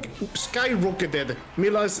Netflix stock skyrocketed,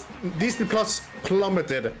 meanwhile Disney Plus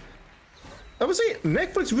plummeted. I would say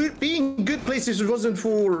Netflix would be in good places if it wasn't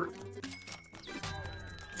for...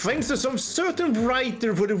 Thanks to some certain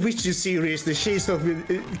writer for the Witcher series, The Chase of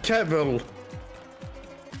Cavill.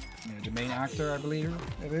 The main actor, I believe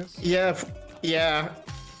it is? Yeah.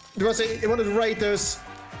 There was one of the writers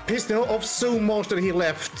pissed him off so much that he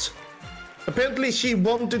left. Apparently she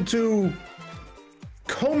wanted to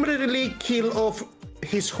comedically kill off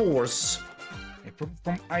his horse.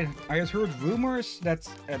 I had heard rumors that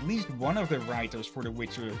at least one of the writers for the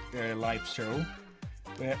Witcher live show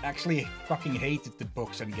actually fucking hated the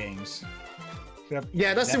books and games.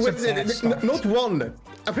 Yeah, that's the not one.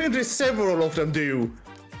 Apparently several of them do.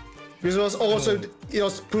 This was also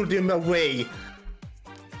just pulled him away.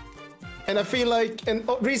 And I feel like, and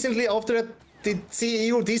recently after that, the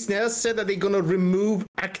CEO of Disney has said that they're gonna remove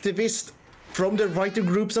activists from the writer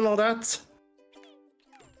groups and all that.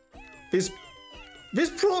 This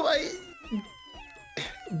probably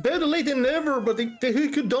better late than never, but they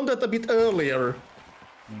could have done that a bit earlier.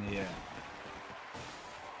 Yeah.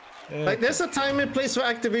 Like there's a time and place for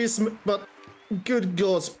activism, but good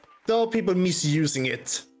God, there are people misusing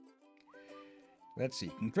it. Let's see.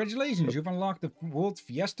 Congratulations, you've unlocked the World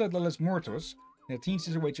Fiesta de los Muertos. The teens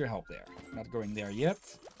is await your help there. Not going there yet.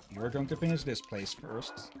 You're going to finish this place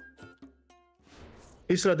first.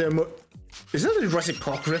 Is that a Jurassic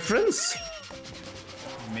Park reference?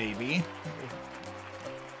 Maybe.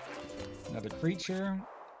 Another creature.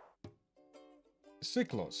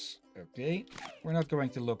 Cyclos. Okay. We're not going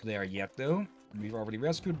to look there yet, though. We've already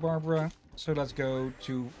rescued Barbara, so let's go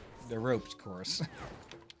to the ropes course.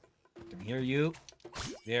 Can hear you.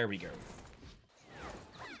 There we go.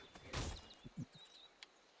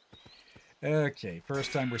 Okay,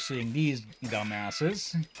 first time we're seeing these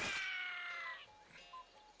dumbasses.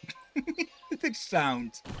 The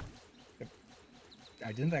sound.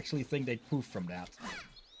 I didn't actually think they'd poof from that.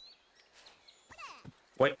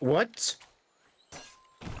 Wait, what?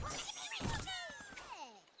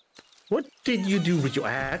 What did you do with your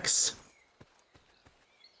axe?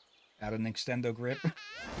 Add an extendo grip.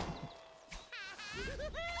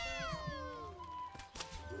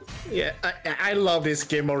 Yeah, I love this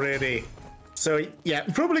game already. So yeah,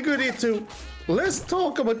 probably good to let's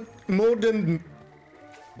talk about modern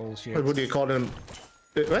Bullshit. What do you call them?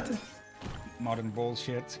 What? Modern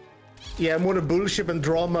bullshit. Yeah, more the bullshit and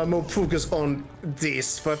drama, more focus on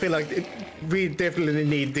this. But I feel like we definitely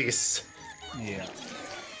need this. Yeah.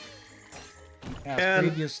 As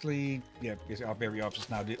previously, yeah, it's very obvious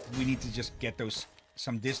now. We need to just get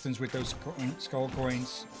some distance with those skull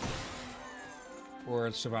coins,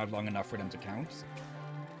 or survive long enough for them to count.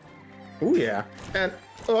 Oh yeah, and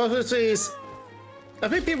what I would say is, I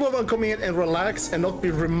think people want to come in and relax and not be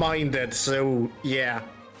reminded. So yeah.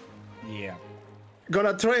 Yeah.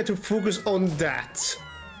 Gonna try to focus on that.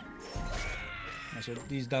 So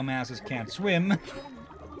these dumbasses can't swim.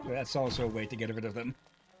 So that's also a way to get rid of them.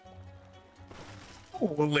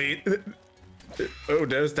 Holy... Oh,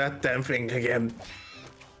 there's that damn thing again.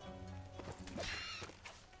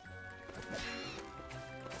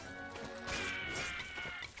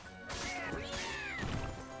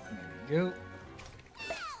 There we go.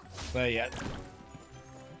 But yeah.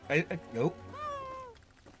 Nope.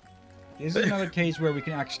 This is another case where we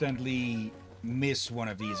can accidentally miss one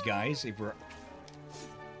of these guys if we're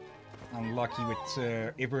unlucky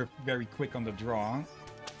with, if we're very quick on the draw.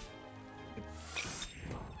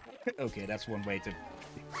 Okay, that's one way to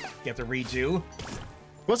get the redo.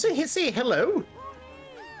 Was he say hello?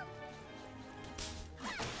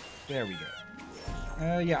 There we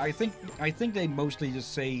go. Yeah, I think they mostly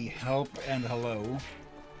just say help and hello.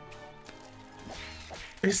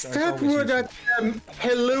 Is That's that always where that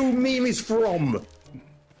hello meme is from?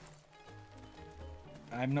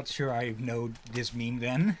 I'm not sure I know this meme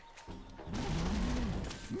then.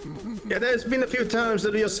 Yeah, there's been a few times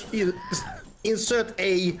that we just insert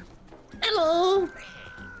a hello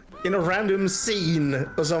in a random scene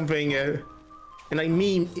or something, and I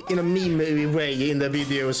meme in a meme way in the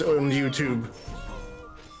videos on YouTube.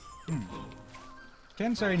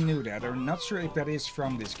 Can't say I knew that. I'm not sure if that is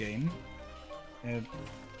from this game.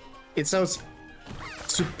 It sounds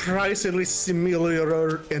surprisingly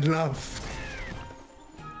similar enough.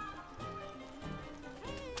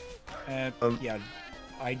 Yeah,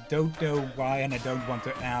 I don't know why, and I don't want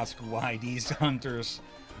to ask why these hunters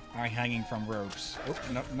are hanging from ropes. Oh,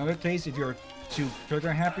 another case, if you're too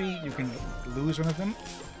trigger happy, you can lose one of them.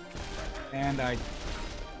 And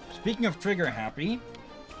speaking of trigger happy,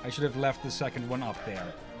 I should have left the second one up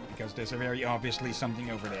there, because there's very obviously something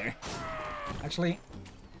over there. Actually,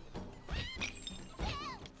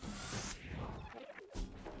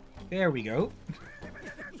 there we go.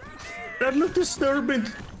 That looked disturbing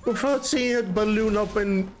without seeing a balloon up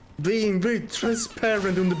and being very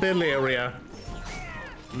transparent in the belly area.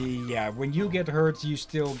 Yeah, when you get hurt, you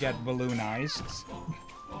still get balloonized.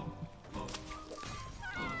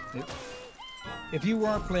 If you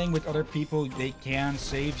are playing with other people, they can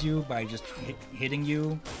save you by just hitting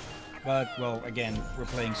you. But, well, again, we're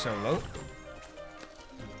playing solo.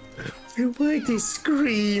 The way they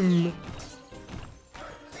scream!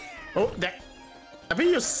 Oh, I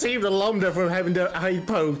think you saved a lump there from having the eye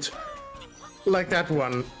poked. Like that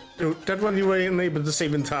one. That one you were unable to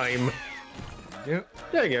save in time. Yep.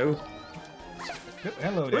 There you go.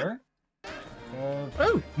 Hello there.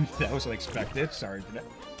 Oh! That was unexpected. Sorry for that.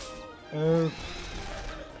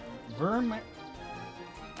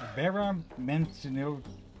 Vera Mentinil.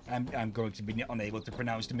 I'm going to be unable to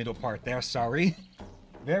pronounce the middle part there. Sorry.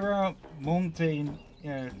 Vera Monte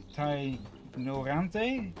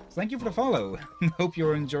Tainorante. Thank you for the follow. Hope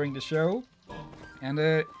you're enjoying the show. And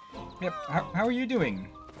yep. How are you doing?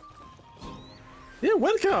 Yeah,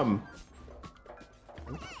 welcome.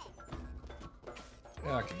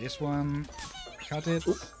 Okay, this one. Cut it.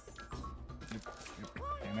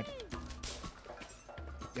 Damn it.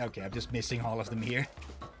 Okay, I'm just missing all of them here.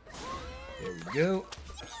 There we go.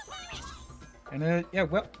 And yeah,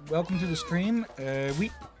 well, welcome to the stream.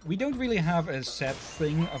 We don't really have a set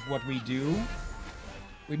thing of what we do.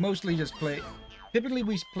 We mostly just play. Typically,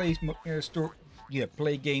 we play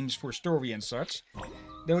play games for story and such.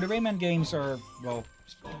 Though the Rayman games are, well,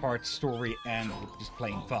 part story and just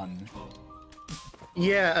plain fun.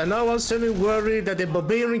 Yeah, and now I'm suddenly worried that the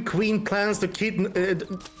barbarian queen plans to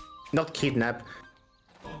not kidnap.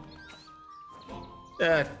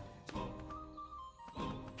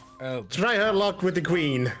 Try her luck with the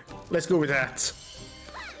queen. Let's go with that.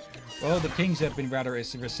 Well, the kings have been rather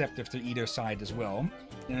receptive to either side as well.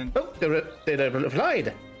 And Oh, they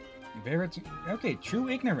replied. okay, true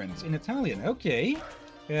ignorance in Italian. Okay.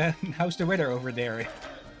 How's the weather over there?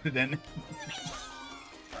 Then.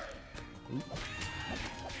 Ooh.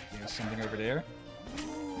 There's something over there.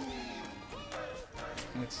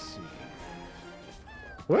 Let's see.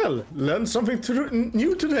 Well, learn something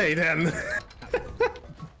new today then.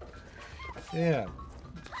 Yeah.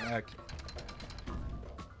 Okay.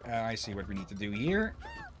 I see what we need to do here.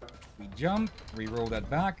 We jump, we roll that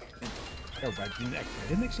back. Oh, but I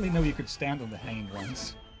didn't actually know you could stand on the hanging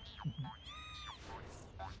ones.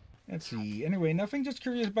 Let's see. Anyway, nothing. Just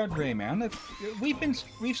curious about Rayman.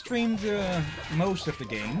 We've streamed most of the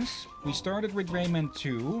games. We started with Rayman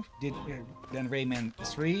 2, then Rayman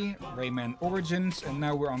 3, Rayman Origins, and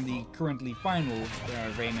now we're on the currently final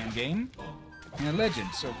Rayman game,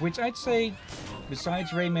 Legends, which I'd say,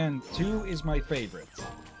 besides Rayman 2, is my favorite.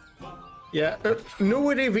 Yeah,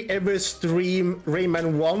 nobody will ever stream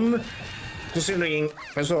Rayman 1, considering,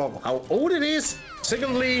 first of all, how old it is,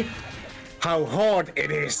 secondly, how hard it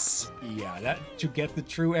is. Yeah, to get the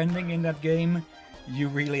true ending in that game, you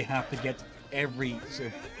really have to get every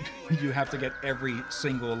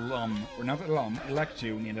single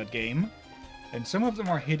Electune in that game. And some of them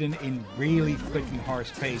are hidden in really freaking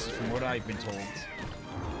harsh places from what I've been told.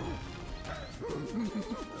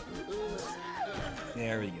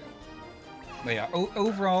 There we go. But yeah,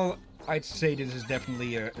 overall, I'd say this is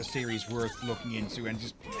definitely a series worth looking into and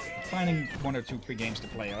just finding one or two quick games to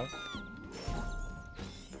play of.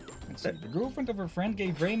 Let's see. The girlfriend of her friend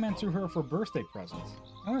gave Rayman to her for birthday present.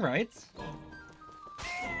 Alright.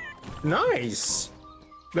 Nice.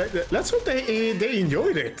 Let's hope they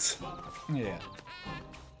enjoyed it. Yeah.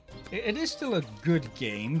 It is still a good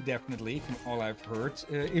game, definitely, from all I've heard.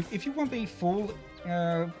 If you want a full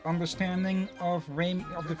understanding of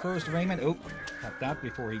the first Rayman... Oh, got that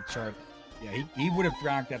before he charged. Yeah, he would have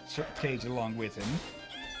dragged that cage along with him.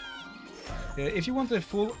 If you want a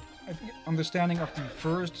full understanding of the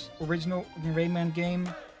first original Rayman game,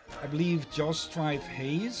 I believe Josh Strife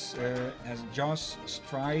Hayes, as Josh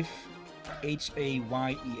Strife, Hayes.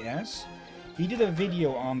 He did a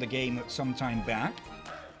video on the game some time back,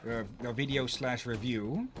 a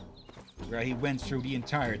video/review, where he went through the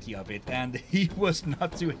entirety of it, and he was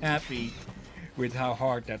not too happy with how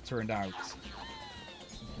hard that turned out.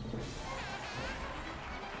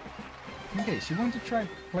 Okay, so you want to try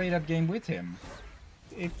play that game with him?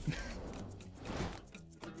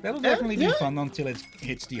 That'll definitely be fun until it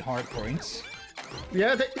hits the hard points.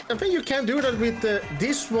 Yeah, I think you can do that with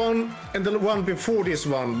this one and the one before this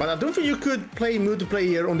one, but I don't think you could play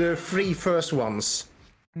multiplayer on the 3 first ones.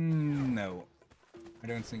 No, I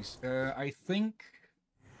don't think so. I think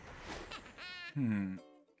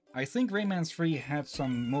Rayman 3 had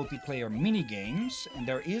some multiplayer mini-games, and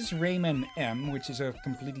there is Rayman M, which is a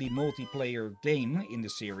completely multiplayer game in the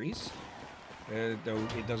series. Though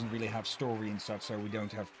it doesn't really have story and such, so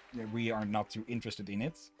we are not too interested in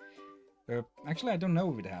it. Actually, I don't know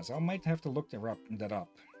if it has. I might have to look that up.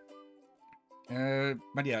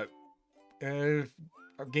 But yeah,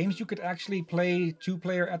 games you could actually play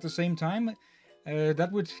 2-player at the same time. That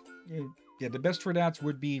would, the best for that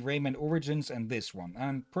would be Rayman Origins and this one.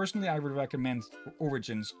 And personally, I would recommend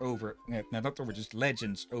Origins over, not Origins,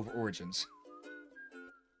 Legends over Origins.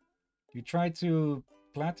 You try to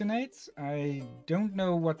platinate? I don't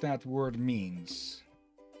know what that word means.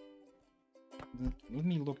 Let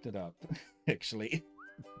me look that up, actually.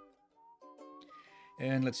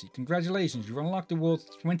 And let's see. Congratulations, you've unlocked the world's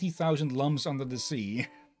 20,000 lumps under the sea.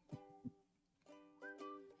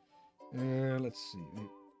 Let's see.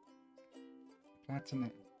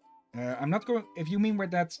 Platinate. I'm not going... If you mean by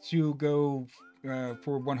that to go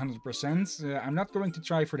for 100%, I'm not going to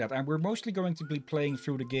try for that. We're mostly going to be playing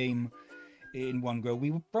through the game in one go.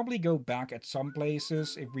 We will probably go back at some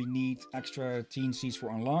places if we need extra TNCs for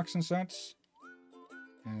unlocks and such.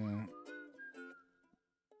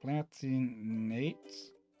 Platinate.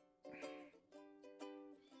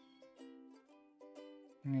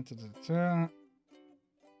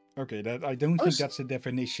 Okay, that I don't think that's a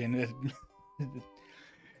definition.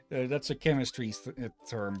 That's a chemistry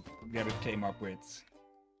term that it came up with.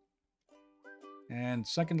 And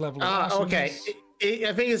second level. Okay.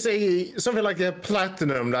 I think it's something like a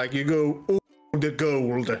platinum, like you go over the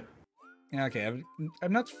gold. Okay,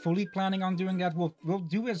 I'm not fully planning on doing that. We'll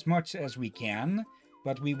do as much as we can,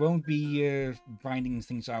 but we won't be grinding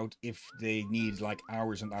things out if they need like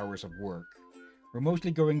hours and hours of work. We're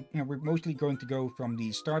mostly going to go from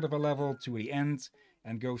the start of a level to the end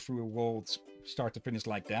and go through a world start to finish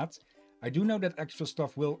like that. I do know that extra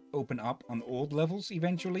stuff will open up on old levels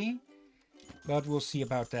eventually, but we'll see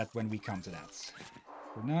about that when we come to that.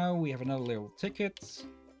 For now, we have another little ticket.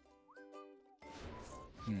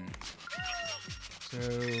 So,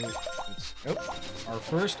 it's, our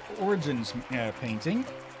first Origins painting.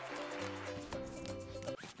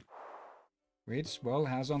 Which, well,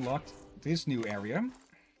 has unlocked this new area.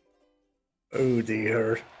 Oh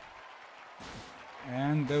dear.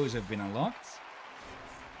 And those have been unlocked.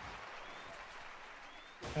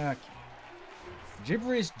 Okay.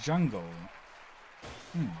 Gibberish Jungle.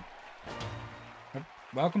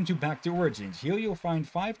 Welcome to Back to Origins. Here you'll find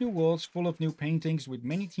 5 new worlds full of new paintings with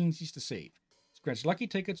many TNCs to save. Scratch lucky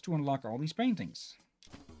tickets to unlock all these paintings.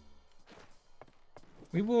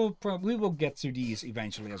 We will get to these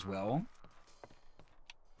eventually as well.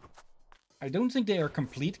 I don't think they are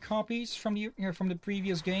complete copies from the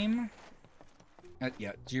previous game.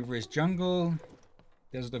 Yeah, Gibberish Jungle,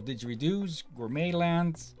 Desert of Didgeridoos, Gourmet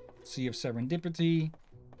Land, Sea of Serendipity,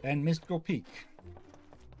 and Mystical Peak.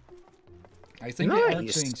 I think they are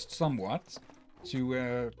changed somewhat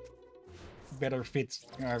to better fit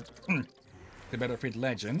the better fit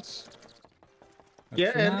Legends. But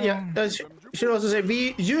yeah, and now... I should also say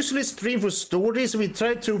we usually stream for stories. We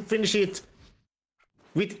try to finish it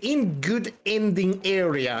within good ending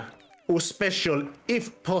area or special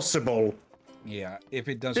if possible. Yeah, if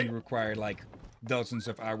it doesn't require like dozens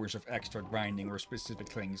of hours of extra grinding or specific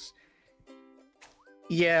things.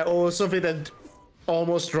 Yeah, or something that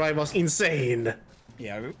almost drive us insane.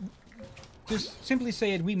 Yeah, just simply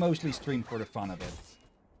say it, we mostly stream for the fun of it.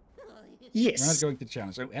 Yes. We're not going to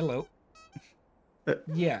challenge. Oh, hello.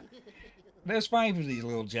 Yeah. There's 5 of these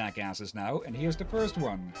little jackasses now, and here's the first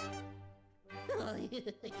one.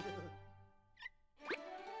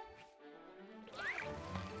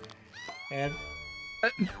 And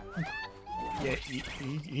yeah,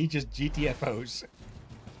 he just GTFOs.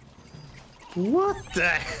 What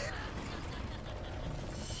the?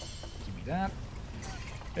 Give me that.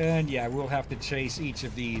 And yeah, we'll have to chase each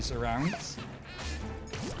of these around.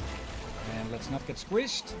 And let's not get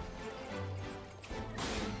squished.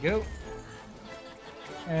 There we go.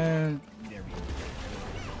 And there we go.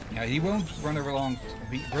 Now he won't run along.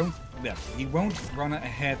 He won't run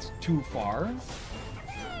ahead too far.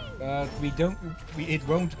 But it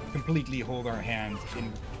won't completely hold our hand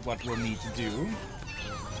in what we'll need to do.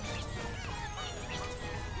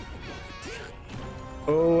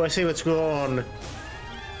 Oh, I see what's going on.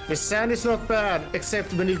 The sand is not bad,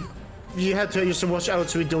 except when you have to use to watch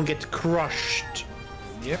out so we don't get crushed.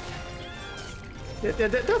 Yep.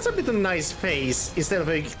 That's a bit of a nice face instead of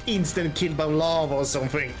an instant kill by lava or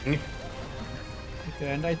something.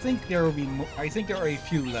 And I think there will be. I think there are a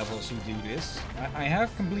few levels who do this. I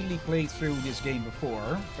have completely played through this game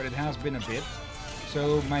before, but it has been a bit,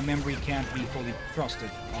 so my memory can't be fully trusted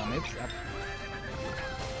on it.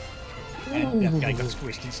 And that guy got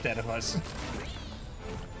squished instead of us.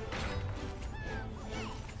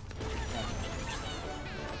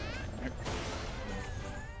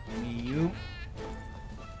 You.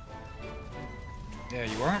 There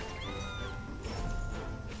you are.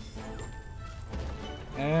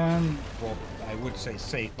 And, well, I would say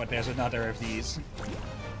safe, but there's another of these.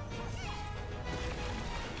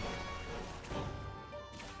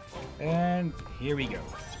 And here we go.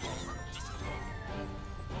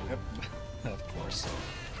 Yep, of course.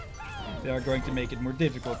 They are going to make it more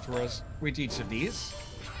difficult for us with each of these.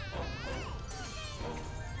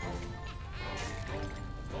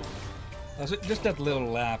 Also, just that little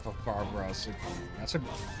laugh of Barbara's. That's a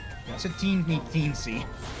teensy.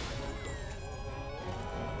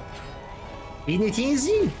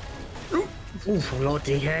 Teensy? Oof, what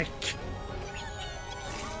the heck?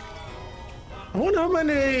 I wonder how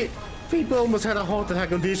many people almost had a heart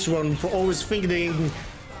attack on this one for always thinking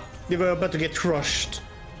they were about to get crushed.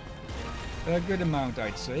 A good amount,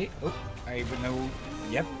 I'd say. Oh, I would know.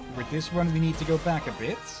 Yep, with this one we need to go back a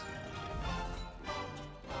bit.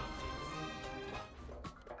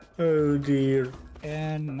 Oh dear.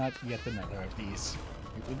 And not yet another of these.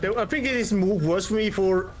 I think this move was for me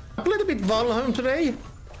for... I played a bit Valheim today.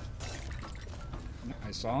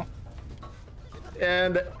 I saw.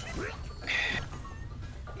 And...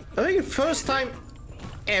 I think the first time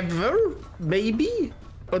ever, maybe?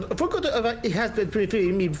 But I forgot that it has been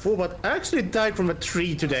pretty me before, but I actually died from a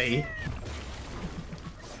tree today.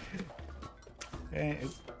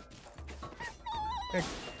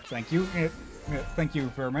 Thank you. Thank you,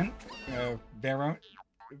 Vermin. Vera.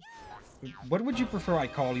 What would you prefer I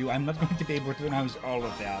call you? I'm not going to be able to announce all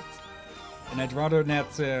of that. And I'd rather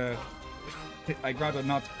not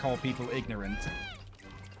call people ignorant.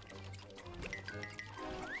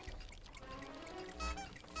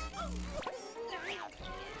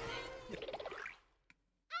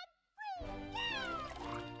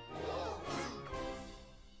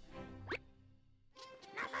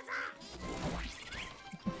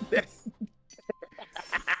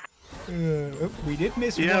 We did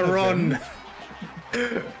miss one of run! them.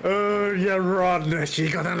 Yeah, run! She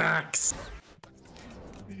got an axe!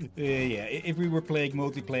 Yeah, if we were playing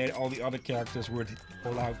multiplayer, all the other characters would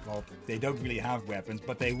pull out. Well, they don't really have weapons,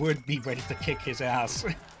 but they would be ready to kick his ass.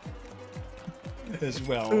 As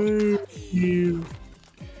well. You.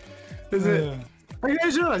 Is it?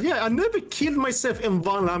 Yeah, I never killed myself in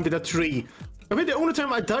one lamp with a tree. I mean, the only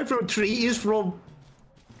time I died from a tree is from...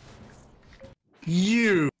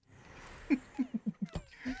 you.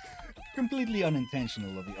 Completely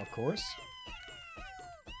unintentional of course.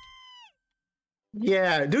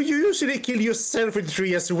 Yeah, do you usually kill yourself with a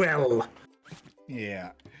tree as well?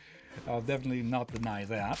 Yeah, I'll definitely not deny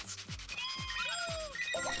that.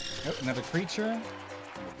 Oh, another creature.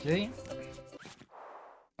 Okay.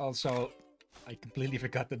 Also, I completely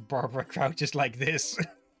forgot that Barbara crouches like this.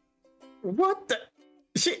 What the...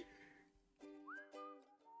 She...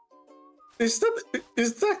 Is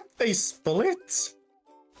that a split?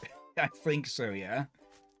 I think so, yeah.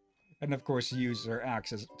 And of course, use her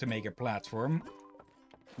axes to make a platform.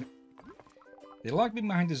 They locked me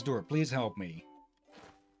behind this door. Please help me.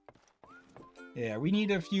 Yeah, we need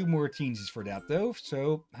a few more teens for that, though.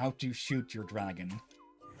 So, how to shoot your dragon.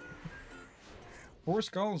 4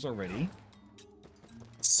 skulls already.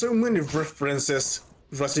 So many references.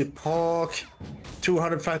 Jurassic Park,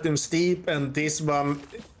 200 Fathom Steep, and this one...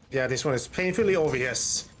 Yeah, this one is painfully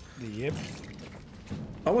obvious. Yep.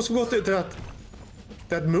 I almost forgot that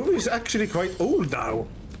that movie is actually quite old now.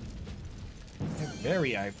 Yeah,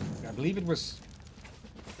 very. I believe it was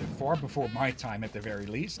far before my time at the very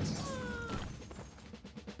least.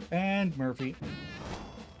 And Murphy.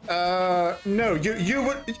 No, you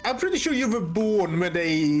were. I'm pretty sure you were born when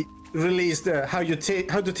they released How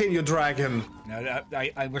to Tame Your Dragon. No,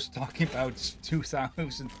 I was talking about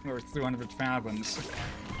 2,000 or 300 fathoms.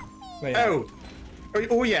 But,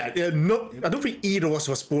 Oh yeah. No, I don't think either of us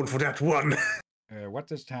was born for that one. What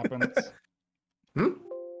just happened? Hmm?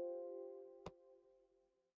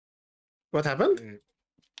 What happened?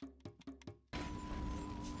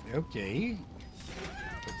 Okay.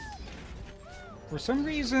 For some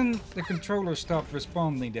reason, the controller stopped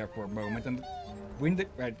responding there for a moment, and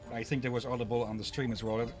I think there was audible on the stream as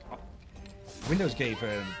well. Windows gave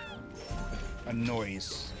a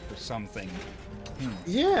noise or something.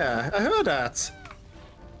 Yeah, I heard that.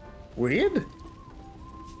 Weird.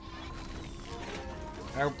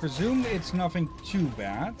 I presume it's nothing too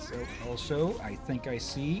bad. Also, I think I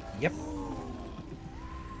see. Yep.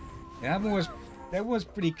 That was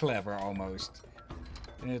pretty clever, almost.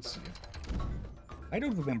 It's. I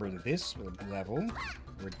don't remember this level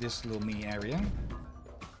or this little mini area.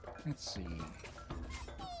 Let's see.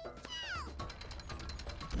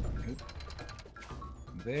 Nope.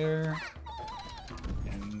 There.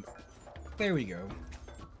 And there we go.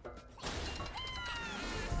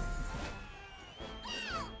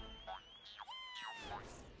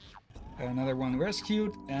 Another one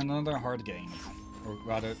rescued and another heart gained. Or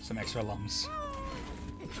rather, some extra lumps.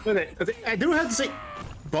 But I do have to say,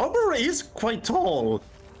 Barbara is quite tall.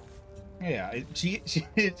 Yeah, she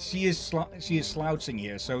is slouching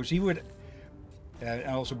here, so she would,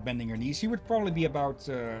 also bending her knees. She would probably be about.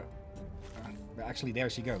 Actually,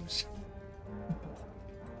 there she goes.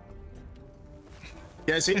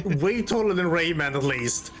 Yeah, she's way taller than Rayman at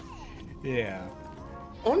least. Yeah.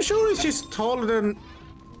 I'm sure she's taller than.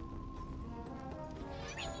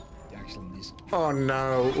 Actually, this. Oh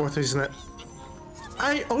no, what is that?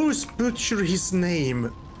 I always butcher his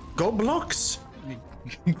name. Goblox?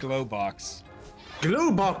 Glowbox.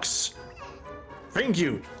 Glowbox. Thank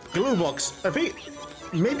you. Glowbox. I think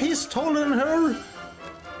maybe he's taller than her.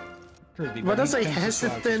 Could be, But that's a he tends to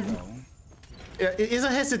slouch as hesitant. well. Yeah, it is a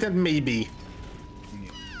hesitant maybe. Yeah.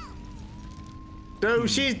 Though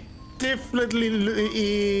she's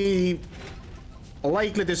definitely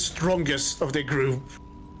likely the strongest of the group.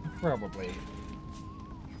 Probably.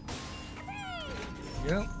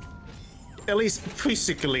 Yep. At least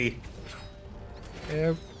physically.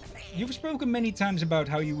 You've spoken many times about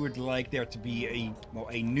how you would like there to be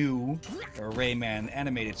a new Rayman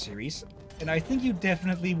animated series, and I think you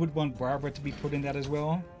definitely would want Barbara to be put in that as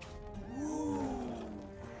well.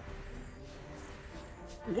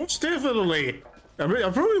 Most definitely. I mean, I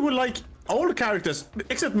probably would like all the characters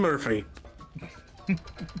except Murphy.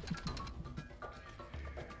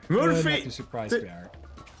 Murphy. Not too surprised there.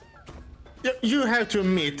 You have to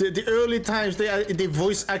admit, the early times they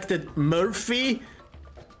voice acted Murphy,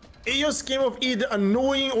 it just came off either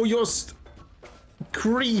annoying or just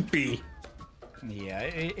creepy. Yeah,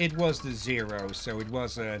 it was the Zero, so it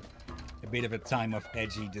was a bit of a time of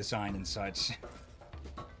edgy design and such.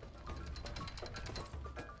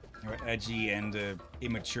 Or edgy and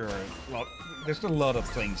immature. Well, there's a lot of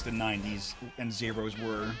things the 90s and Zeros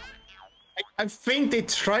were. I think they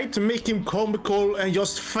tried to make him comical and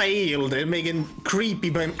just failed and make him creepy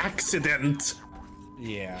by an accident.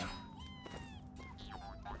 Yeah.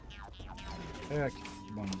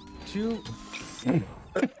 1, 2.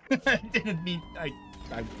 I didn't mean.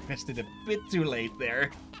 I missed it a bit too late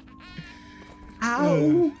there.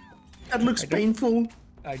 Ow! That looks painful.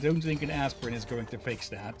 I don't think an aspirin is going to fix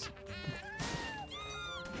that.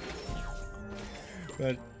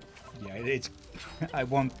 But yeah, it's. I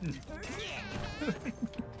want.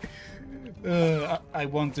 I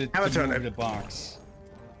wanted to move the box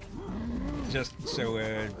just so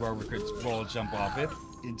Barbara could wall jump off it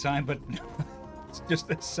in time, but it's just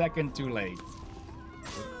a second too late.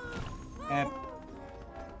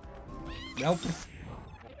 Nope.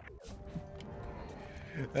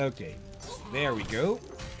 Okay, there we go.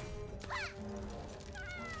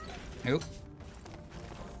 Nope.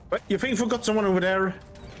 What, you think you forgot someone over there?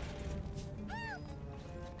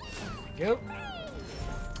 Go.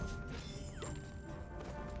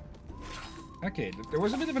 Okay, there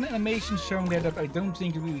was a bit of an animation shown there that I don't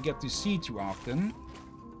think we get to see too often.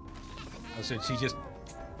 Also, she just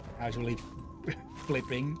casually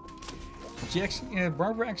flipping. She actually,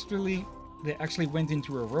 Barbara they actually went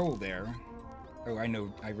into a role there. Oh, I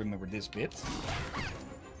know, I remember this bit.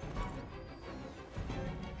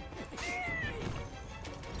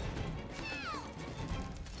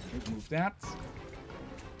 that.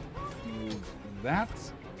 Move that.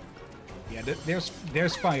 Yeah,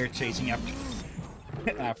 there's fire chasing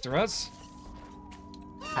after us.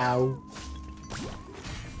 Ow.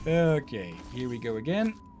 Okay, here we go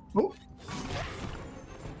again. Oh.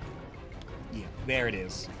 Yeah, there it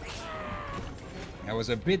is. I was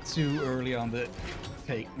a bit too early on the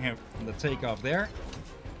takeoff there.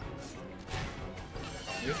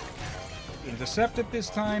 Yep. Intercepted this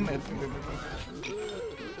time.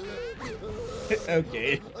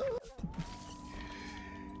 Okay.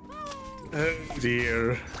 Oh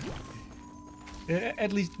dear.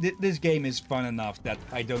 At least this game is fun enough that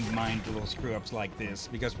I don't mind little screw-ups like this,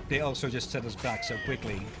 because they also just set us back so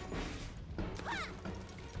quickly.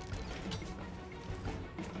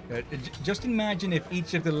 Just imagine if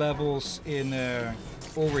each of the levels in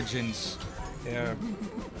Origins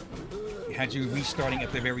had you restarting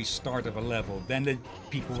at the very start of a level, then the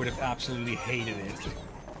people would have absolutely hated it.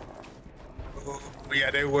 Oh,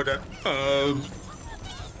 yeah, they would have.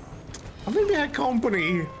 Maybe a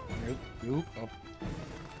company. Oop, oh.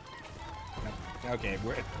 Okay,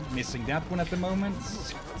 we're missing that one at the moment.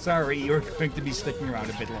 Sorry, you're going to be sticking around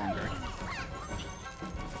a bit longer.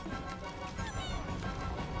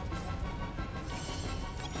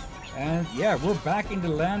 And yeah, we're back in the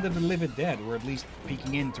land of the living dead, or at least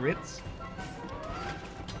peeking into it.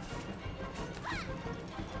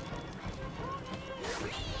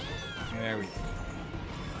 There we go.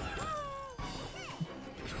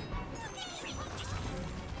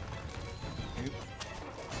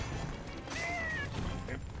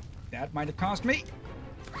 That might have cost me.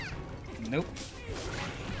 Nope.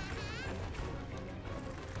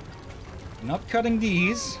 Not cutting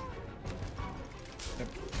these.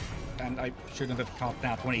 And I shouldn't have caught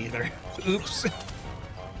that one either. Oops.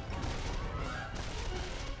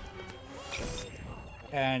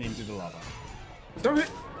 And into the lava. So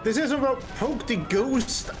this is about poke the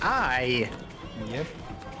ghost eye. Yep.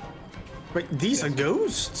 Wait, these are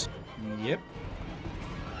ghosts? Yep.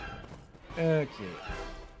 Okay.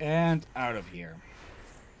 And out of here.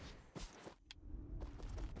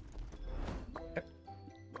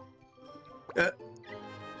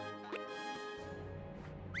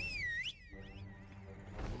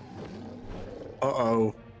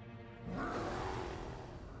 Uh-oh.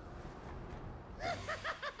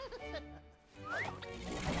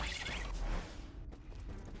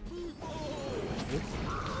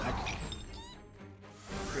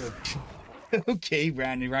 Okay,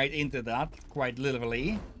 ran right into that, quite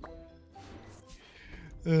literally.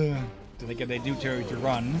 I think they do tell you to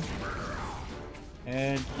run.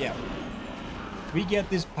 And yeah, we get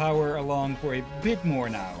this power along for a bit more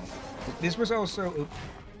now. This was also...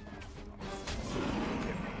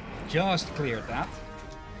 just cleared that.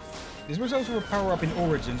 This was also a power-up in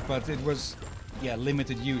Origins, but it was, yeah,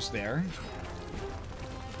 limited use there.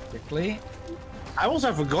 Quickly. I also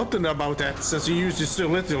have forgotten about that since you used it so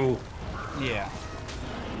little. Yeah.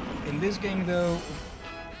 In this game, though,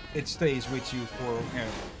 it stays with you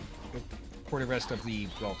for the rest of the,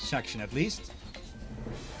 well, section at least.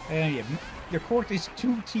 And yeah, the court is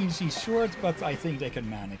 2 TC short, but I think they can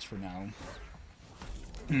manage for now.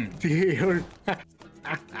 Dear.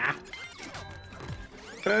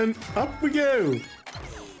 And up we go.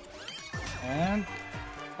 And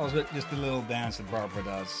also just a little dance that Barbara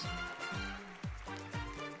does.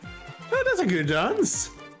 Oh, that's a good dance.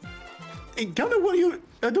 Kind of what you...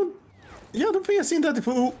 I don't think I've seen that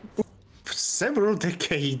for several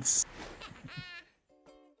decades.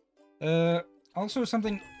 Also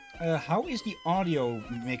something... how is the audio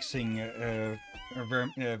mixing,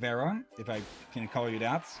 Vera, if I can call you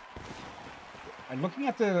that? And looking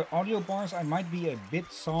at the audio bars, I might be a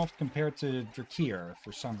bit soft compared to Drakir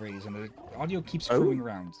for some reason. The audio keeps screwing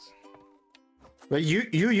around. But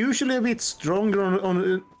you're usually a bit stronger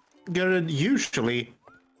on Garrett, usually.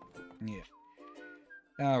 Yeah.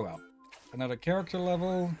 Oh well. Another character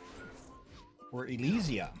level for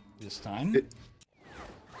Elysia this time.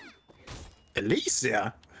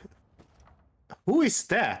 Elysia? Who is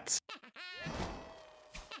that?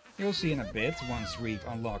 You'll see in a bit once we've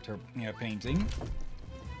unlocked her painting.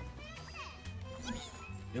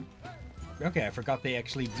 Yep. Okay, I forgot they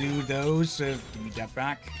actually do those, so give me that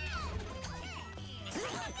back.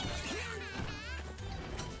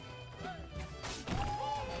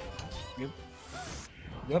 Yep.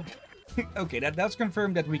 Yep. Okay, that's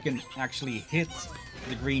confirmed that we can actually hit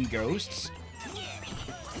the green ghosts.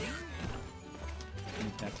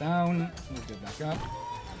 Move that down, move it back up.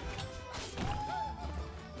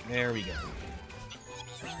 There we go.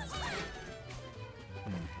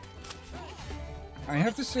 I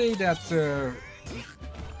have to say that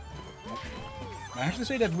I have to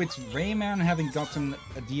say that with Rayman having gotten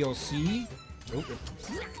a DLC... Oh,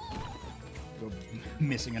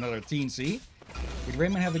 missing another teensy. With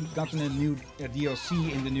Rayman having gotten a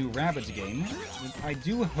DLC in the new Rabbids game, I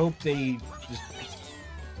do hope they just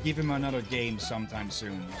give him another game sometime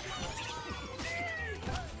soon.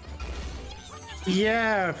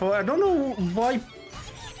 Yeah, I don't know why.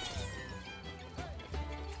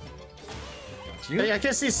 I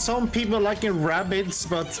can see some people liking Rabbids,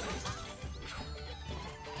 but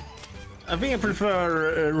I think I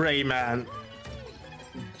prefer Rayman.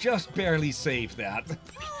 Just barely saved that.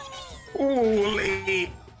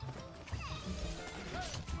 Holy!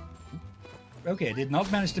 Okay, I did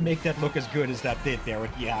not manage to make that look as good as that did there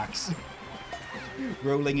with the axe.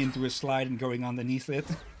 Rolling into a slide and going underneath it.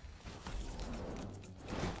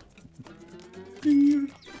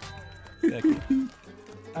 Okay.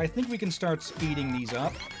 I think we can start speeding these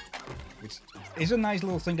up, which is a nice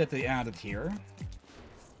little thing that they added here.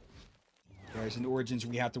 Whereas in Origins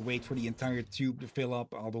we had to wait for the entire tube to fill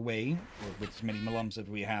up all the way, or with as many melons as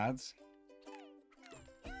we had.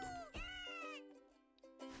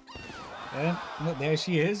 Well, there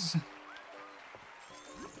she is.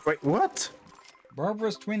 Wait, what?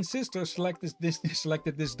 Barbara's twin sister selected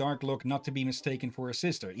this dark look not to be mistaken for her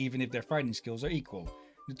sister, even if their fighting skills are equal.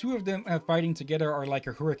 The two of them fighting together are like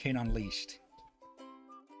a hurricane unleashed.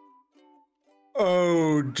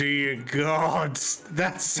 Oh dear God,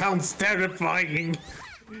 that sounds terrifying.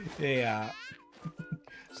 Yeah.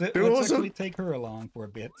 So let's actually take her along for a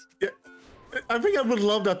bit. Yeah, I think I would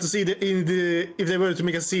love that to see if they were to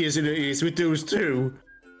make a series in the with those two.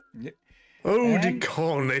 Yeah. Oh, the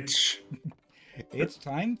carnage! It's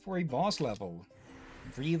time for a boss level.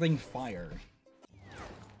 Breathing fire.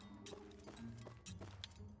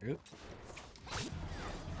 Oop.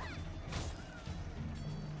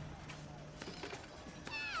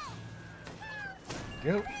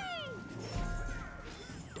 Go.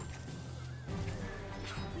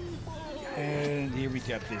 And here we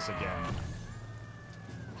get this again.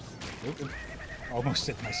 Oop. Almost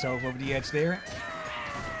hit myself over the edge there.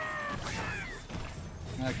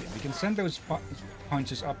 Okay, we can send those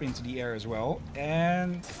punches up into the air as well.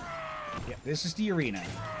 And yeah, this is the arena.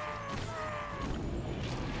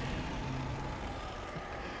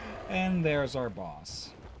 And there's our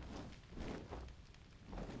boss.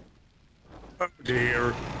 Oh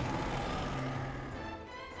dear.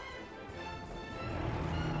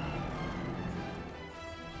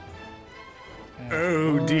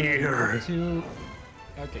 Oh dear. Two.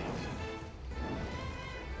 Okay.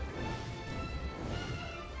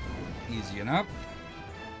 Easy enough.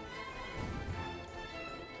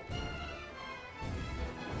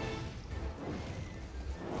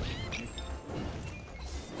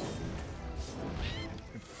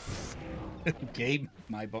 Okay,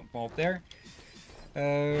 my fault there.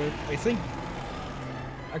 I think...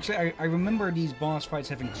 Actually, I remember these boss fights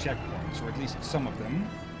having checkpoints, or at least some of them.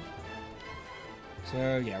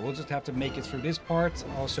 So yeah, we'll just have to make it through this part.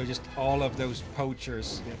 Also, just all of those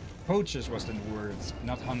poachers. Yeah, poachers was the word,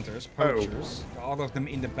 not hunters. Poachers. Oh. All of them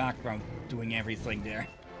in the background doing everything there.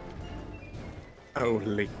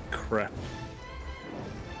 Holy crap.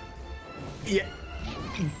 Yeah.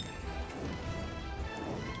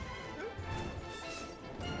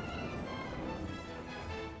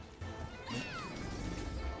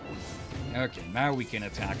 Okay, now we can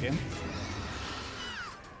attack him.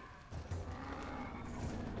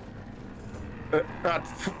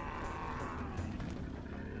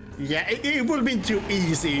 Yeah, it would have been too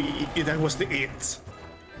easy if that was the it.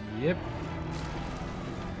 Yep.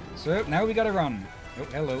 So, now we gotta run. Oh,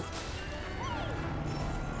 hello.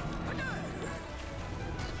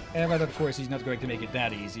 But of course, he's not going to make it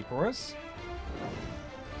that easy for us.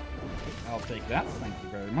 I'll take that, thank you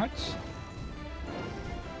very much.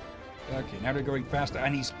 Okay, now they're going faster,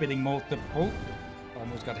 and he's spitting multiple.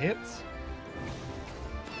 Almost got hit.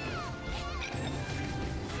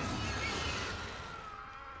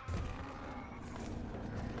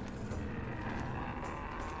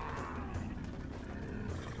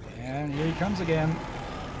 And here he comes again.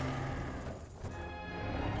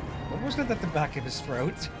 What was that at the back of his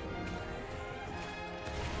throat?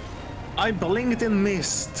 I blinked and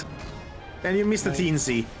missed. And you missed the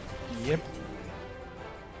teensy. Yep.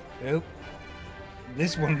 Oh.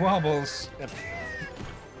 This one wobbles. Okay,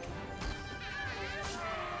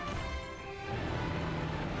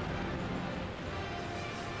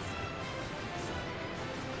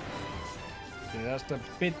 that's a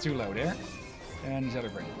bit too low there. And he's out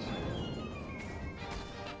of range.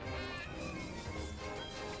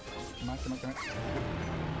 Come on, come on, come on.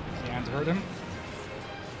 Can't hurt him.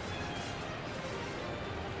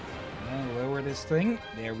 And lower this thing.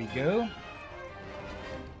 There we go.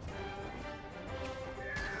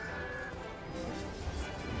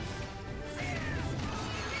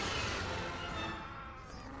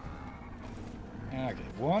 Okay,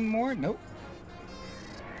 one more. Nope.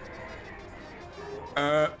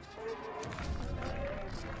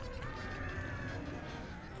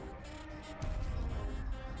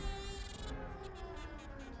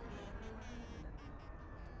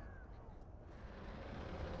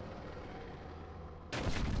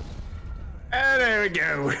 There we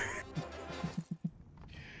go.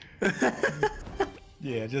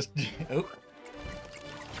 Yeah, just... Oh.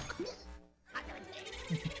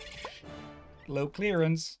 Low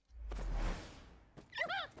clearance.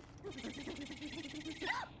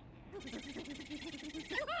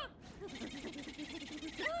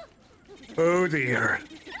 Oh dear.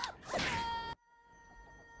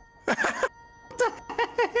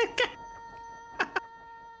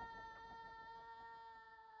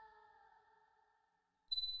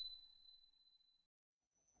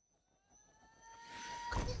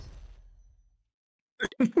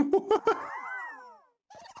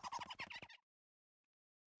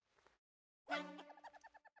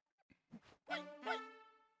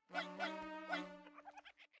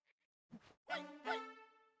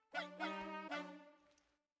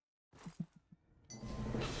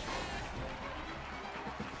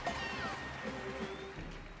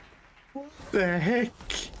 The heck?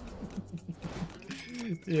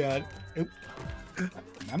 Yeah. Oop.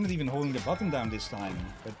 I'm not even holding the button down this time,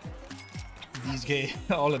 but these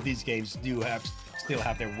all of these games do still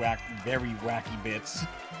have their very wacky bits.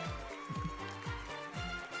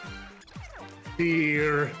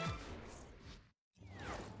 Dear.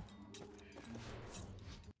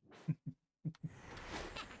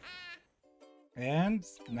 And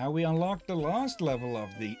now we unlock the last level of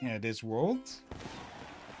this world.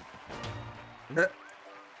 Third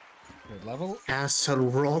level. Castle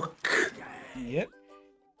Rock. Yep.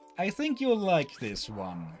 I think you'll like this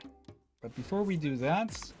one. But before we do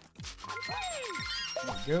that,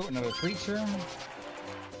 there we go, another creature.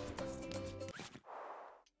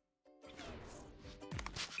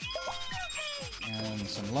 And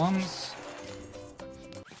some lungs.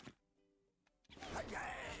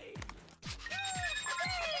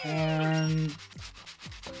 And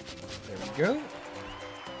there we go.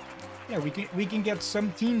 Yeah, we can get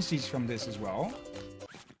some teensies from this as well.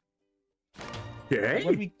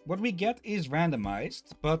 Okay. What we get is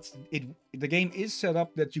randomized, but the game is set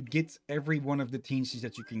up that you get every one of the teensies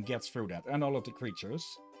that you can get through that, and all of the creatures.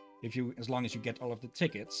 As long as you get all of the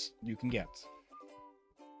tickets, you can get.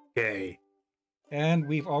 Okay. And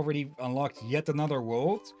we've already unlocked yet another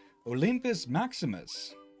world, Olympus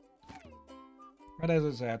Maximus. But as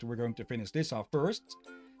I said, we're going to finish this off first.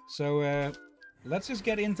 So let's just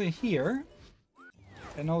get into here,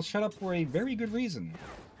 and I'll shut up for a very good reason.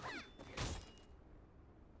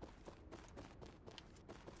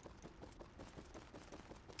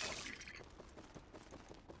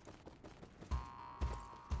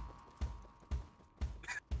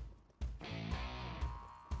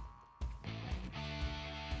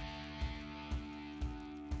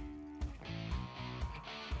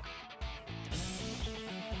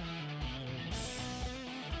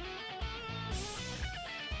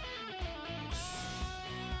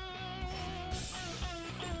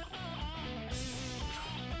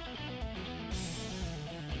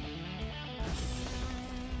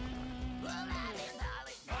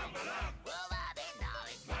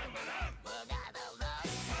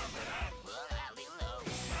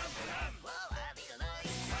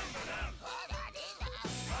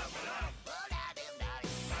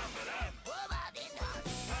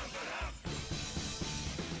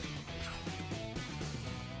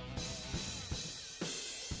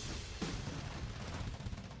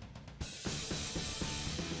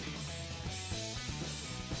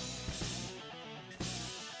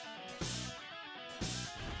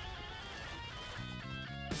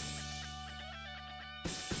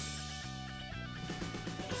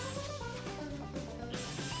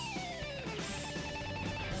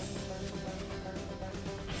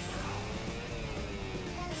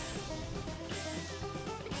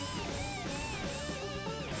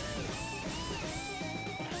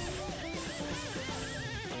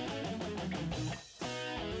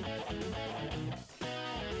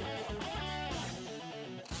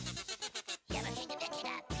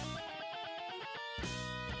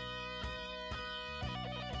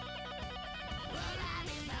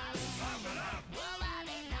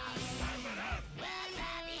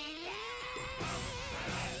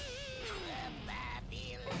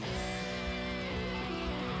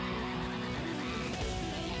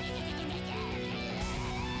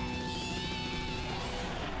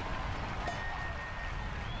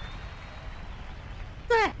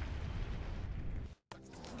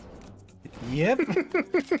 Yep.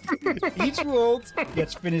 Each world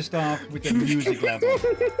gets finished off with a music level.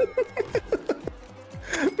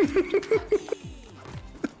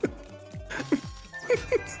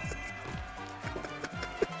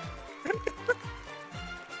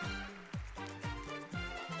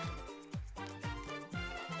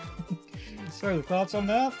 So, thoughts on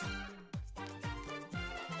that?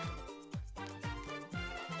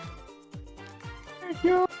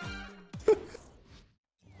 Yeah.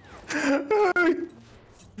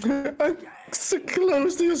 I'm so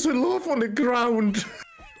close to just laugh on the ground.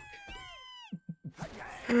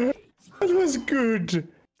 That was good.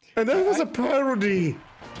 And that was a parody.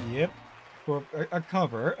 Yep. For a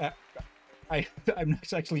cover. I'm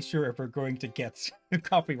not actually sure if we're going to get a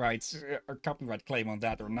copyright claim on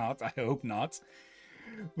that or not. I hope not.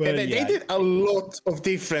 But They did a lot of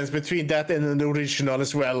difference between that and the original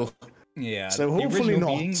as well. Yeah. So hopefully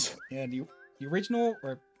not. The original,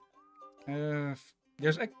 or I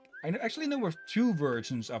actually know of two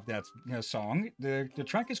versions of that song. The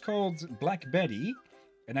track is called Black Betty,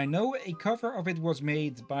 and I know a cover of it was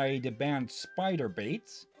made by the band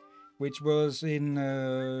Spiderbait, which was in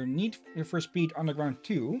Need for Speed Underground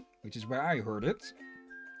 2, which is where I heard it,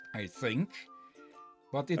 I think.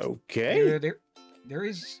 But it's okay. There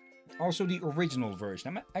is also the original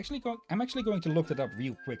version. I'm actually going to look that up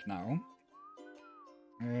real quick now.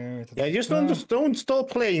 Yeah, just don't stop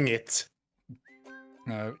playing it.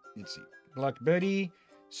 Let's see. Black Betty,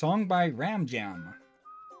 song by Ram Jam.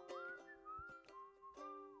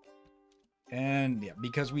 And yeah,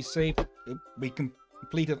 because we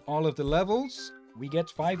completed all of the levels, we get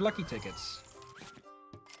 5 lucky tickets.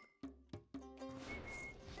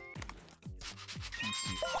 Let's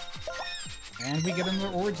see. And we get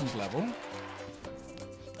another Origins level.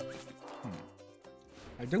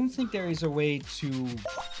 I don't think there is a way to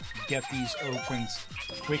get these opened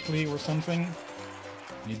quickly or something.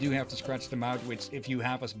 You do have to scratch them out, which if you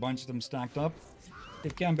have a bunch of them stacked up,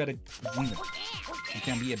 it can be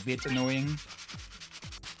a bit annoying.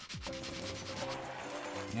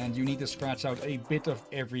 And you need to scratch out a bit of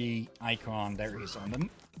every icon there is on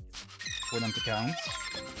them for them to count.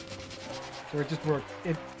 So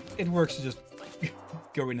it works to just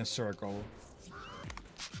go in a circle.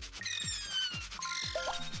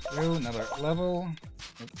 So, another level.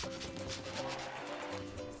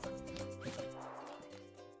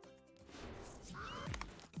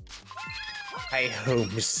 Hi ho,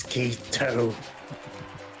 mosquito.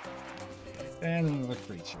 And another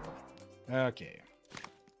creature. Okay.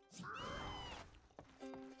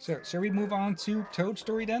 So, shall we move on to Toad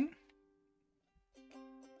Story then?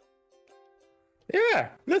 Yeah,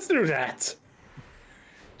 let's do that.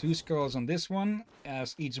 2 skulls on this one,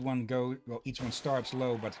 as each one starts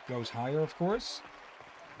low but goes higher, of course.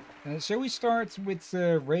 Shall we start with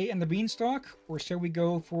Ray and the Beanstalk, or shall we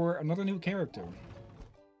go for another new character?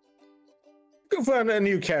 Go for a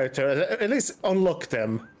new character, at least unlock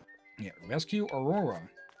them. Yeah, rescue Aurora.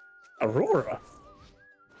 Aurora?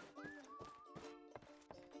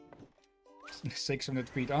 600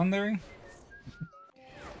 feet under.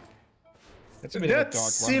 That's a bit that of a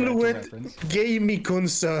dark silhouette one, gave me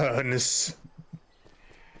concerns.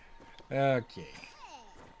 Okay.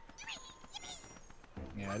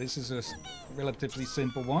 Yeah, this is a relatively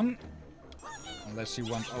simple one. Unless you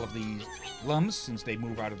want all of these lumps, since they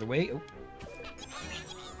move out of the way. Oh.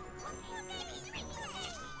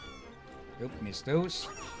 Oh, missed those.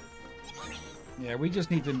 Yeah, we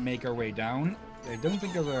just need to make our way down. I don't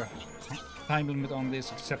think there's a time limit on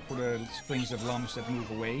this, except for the strings of lumps that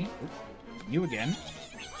move away. Oh. You again.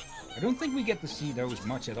 I don't think we get to see those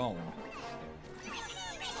much at all.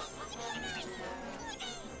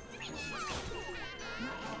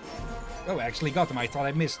 Oh, I actually got them. I thought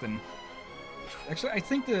I missed them. Actually, I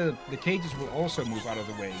think the cages will also move out of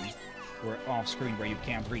the way. Or off screen where you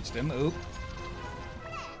can't reach them. Oh.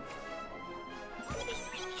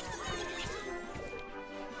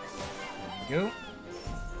 There we go.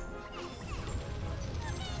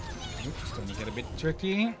 Oops, starting to get a bit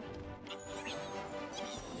tricky.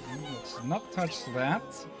 Let's not touch that.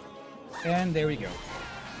 And there we go.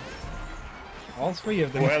 All 3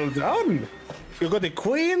 of them. Well done! You got the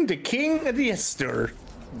Queen, the King, and the Esther.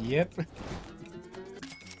 Yep.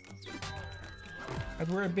 But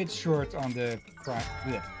we're a bit short on the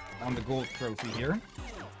gold trophy here.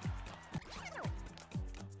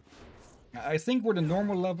 I think for the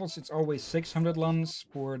normal levels it's always 600 lumps.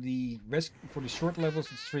 For the short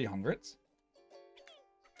levels it's 300.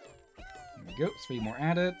 There we go. 3 more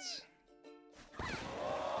added.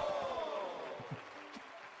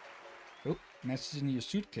 Oh, message in your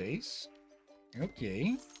suitcase.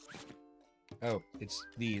 Okay. Oh, it's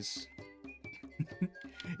these.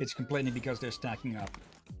 It's complaining because they're stacking up.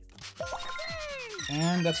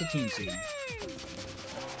 And that's a teensy.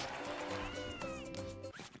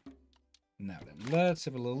 Now then, let's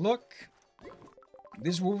have a little look.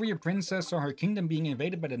 This warrior princess saw her kingdom being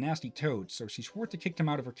invaded by the nasty toads, so she swore to kick them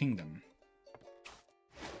out of her kingdom.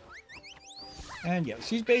 And yeah,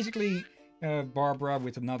 she's basically Barbara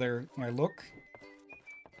with another look.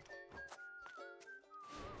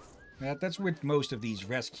 That's with most of these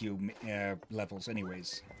rescue levels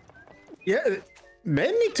anyways. Yeah,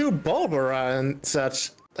 many to Barbara and such.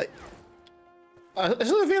 Like, I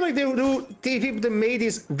sort of feel like the people that made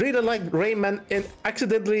this really like Rayman and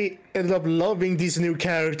accidentally ended up loving this new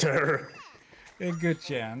character. A good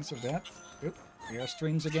chance of that. Oop, there are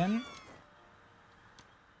strings again.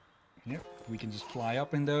 Yep, we can just fly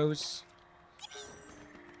up in those.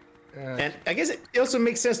 And I guess it also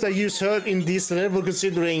makes sense that you use her in this level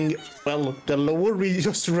considering, well, the lore we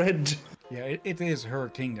just read. Yeah, it is her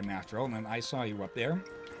kingdom after all, and I saw you up there.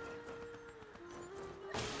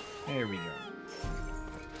 There we go.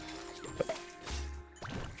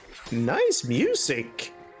 Nice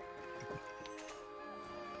music.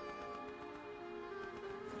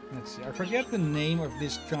 Let's see, I forget the name of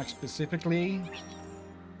this track specifically.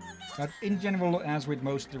 But in general, as with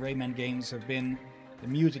most of the Rayman games have been, the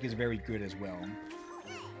music is very good as well.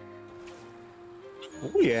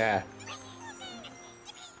 Oh yeah.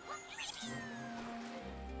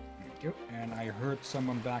 There we go. And I heard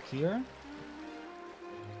someone back here.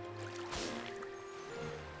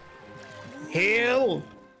 Hill!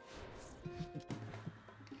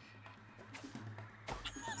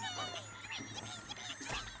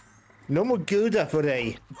 No more Gouda for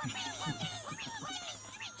day.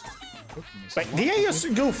 But did I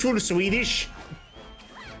just go full Swedish?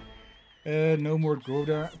 No more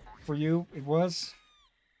Gouda for you, it was?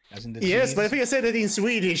 As in the Yes, cheese. but I think I said it in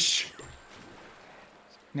Swedish.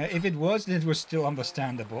 Now, if it was, then it was still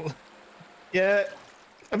understandable. Yeah.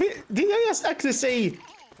 I mean, did I just actually say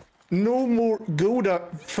no more Gouda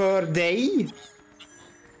for day?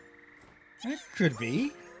 It could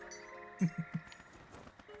be.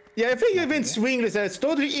 Yeah, I think I went Swedish. I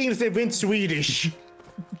started English, I went Swedish.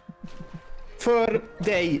 For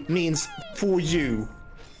day means for you.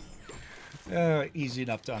 Easy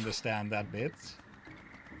enough to understand that bit.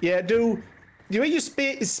 Yeah, the way you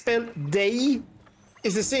spell day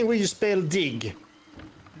is the same way you spell dig.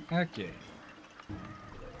 Okay.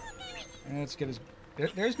 Let's get as...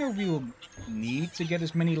 There's no real need to get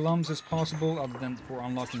as many lums as possible, other than for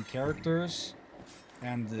unlocking characters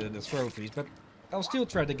and the trophies, but I'll still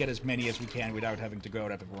try to get as many as we can without having to go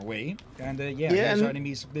out of our way. And yeah, there's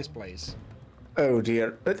enemies of this place. Oh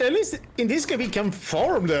dear. But at least in this game we can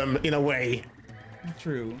farm them in a way.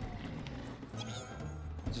 True.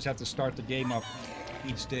 You just have to start the game up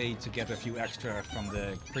each day to get a few extra from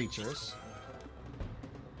the creatures.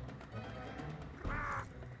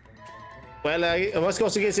 Well, I was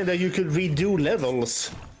also guessing that you could redo levels.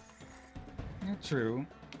 Yeah, true.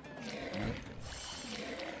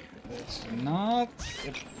 It's not...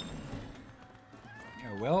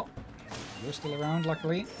 Oh well. You're still around,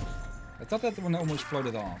 luckily. I thought that one almost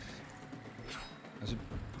floated off.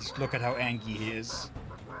 Just look at how angry he is.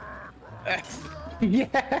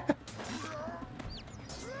 Yeah.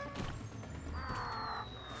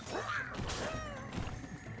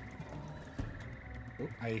 Oh,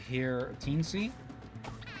 I hear a teensy.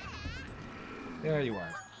 There you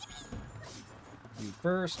are. You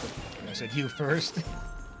first. I said you first.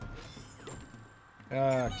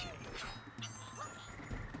 Okay.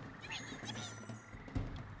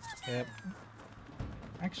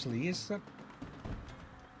 Actually, is that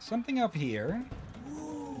something up here?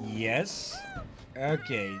 Yes.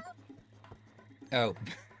 Okay. Oh,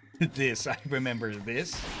 this. I remember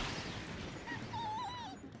this.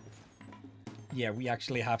 Yeah, we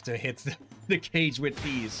actually have to hit the cage with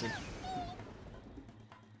these.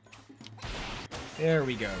 There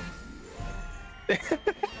we go.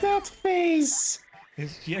 That face!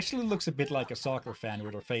 She actually looks a bit like a soccer fan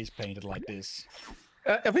with her face painted like this.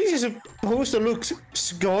 I think she's supposed to look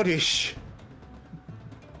Scottish.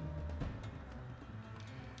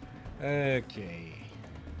 Okay.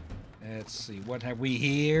 Let's see, what have we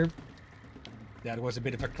here? That was a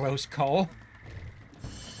bit of a close call.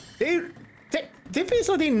 They feel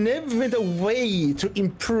like they never went away to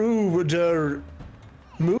improve their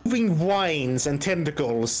moving vines and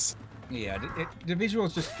tentacles. Yeah, the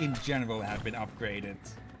visuals just in general have been upgraded.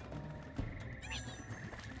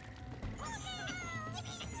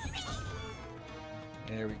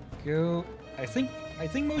 There we go. I think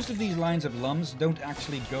most of these lines of lums don't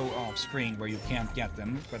actually go off screen where you can't get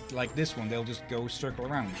them, but like this one, they'll just go circle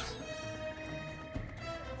around.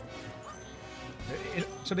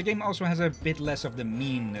 So the game also has a bit less of the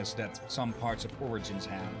meanness that some parts of Origins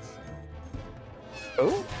have.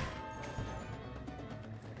 Oh?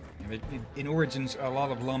 In Origins, a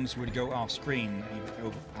lot of lumps would go off screen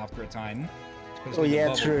after a time. Oh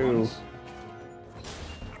yeah, true. Ones.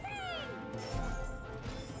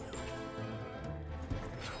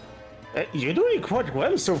 You're doing quite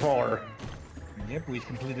well so far. Yep, we've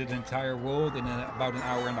completed the entire world in about an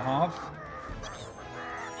hour and a half.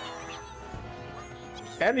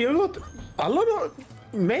 And you got a lot of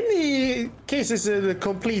many cases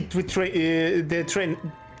complete with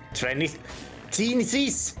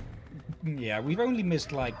Trinities. Yeah, we've only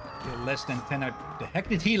missed like less than 10 out. The heck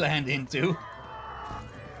did he land into?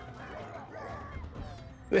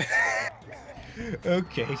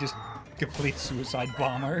 Okay, just complete suicide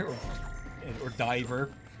bomber or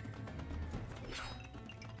diver.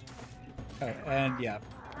 And yeah,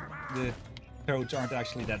 the toads aren't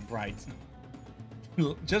actually that bright.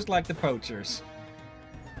 Just like the poachers.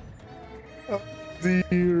 Oh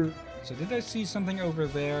dear. So did I see something over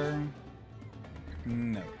there?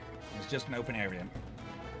 No. It's just an open area.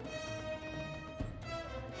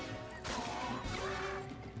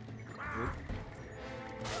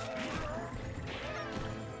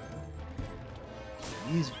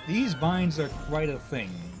 These vines are quite a thing.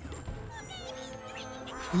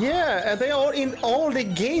 Yeah, and they are in all the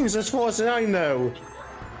games as far as I know.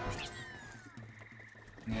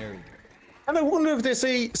 There we go. And I wonder if there's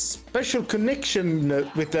a special connection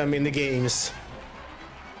with them in the games.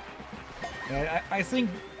 I think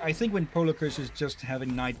when Polar Cursors just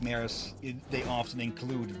having nightmares, they often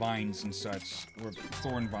include vines and such, or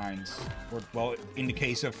thorn vines, or well, in the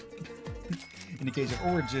case of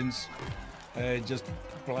Origins, just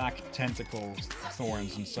black tentacles,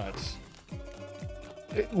 thorns and such.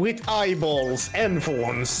 With eyeballs and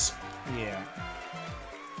thorns. Yeah.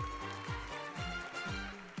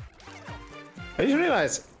 I just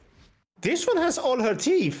realized this one has all her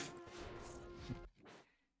teeth.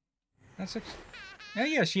 That's oh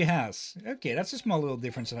yeah, she has. Okay, that's a small little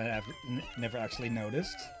difference that I've never actually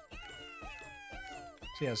noticed.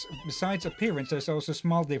 So yes, besides appearance, there's also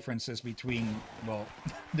small differences between, well,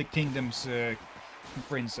 the kingdom's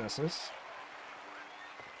princesses.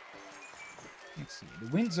 Let's see,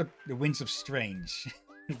 the winds of strange,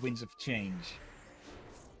 the winds of change.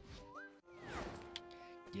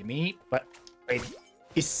 Gimme. But wait,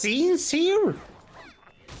 is scenes here?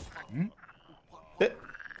 Hmm?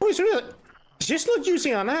 Oh, it's really. She's not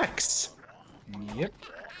using an axe. Yep.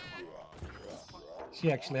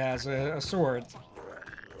 She actually has a sword.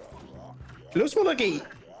 Looks more like a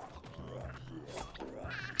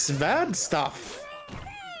svärd stuff.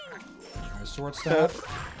 A sword staff.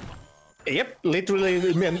 Yep,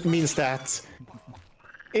 literally means that.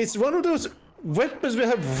 It's one of those weapons we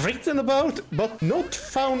have written about, but not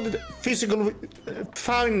found physical,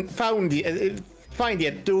 find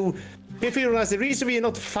yet. To if you realize the reason we have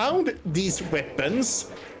not found these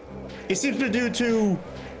weapons is simply due to,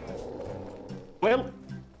 well,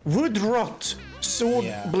 wood rot. Sword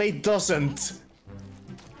blade doesn't.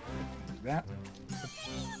 That.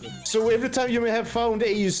 So every time you may have found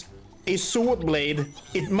a sword blade,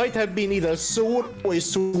 it might have been either a sword or a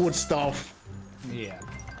sword staff. Yeah.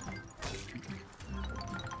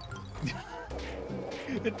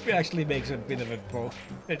 It actually makes a bit of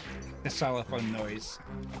a xylophone noise.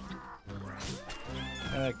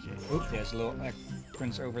 Okay. Oh, there's a little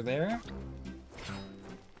prince over there.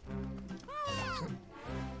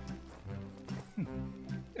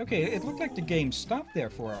 Okay, it looked like the game stopped there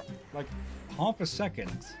for like half a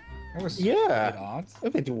second. That was a bit odd. A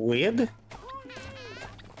bit weird.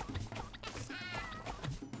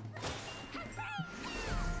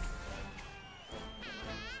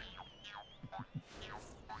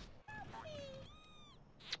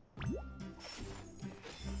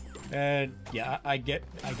 Yeah, I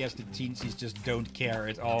guess the teensies just don't care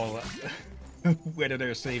at all whether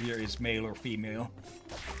their savior is male or female.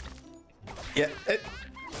 Yeah.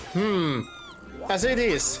 As it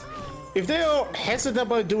is, if they are hesitant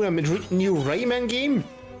about doing a new Rayman game,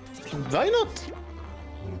 why not?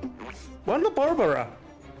 Why not Barbara?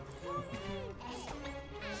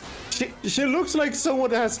 She looks like someone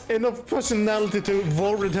that has enough personality to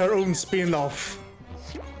warrant her own spin-off.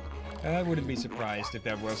 I wouldn't be surprised if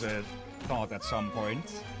there was a thought at some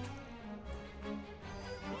point.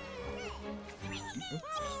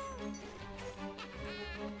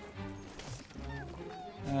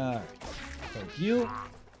 Alright. Thank you.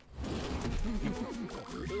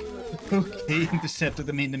 Okay, intercepted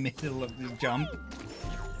him in the middle of the jump.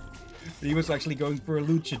 He was actually going for a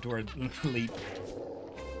luchador leap.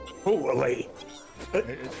 Holy.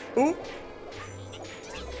 Oh.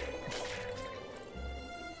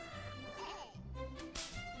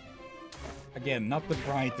 Again, not the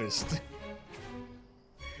brightest.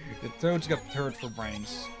 The toads got hurt for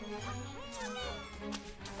brains.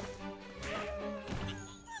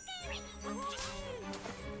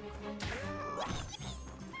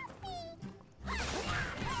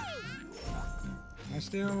 I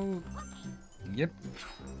still... Yep.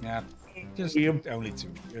 Yeah. Just only 2.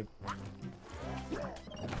 Yep.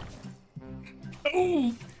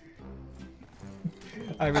 Oh!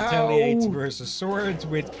 I retaliate versus swords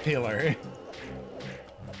with pillar.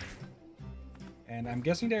 And I'm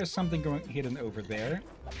guessing there's something hidden over there.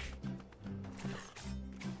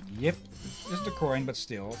 Yep. Just a coin, but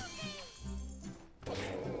still.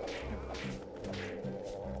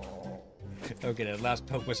 Okay, that last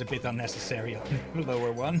poke was a bit unnecessary on the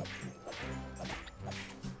lower one.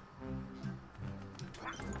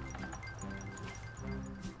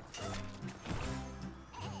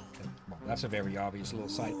 Well, that's a very obvious little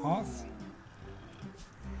side path.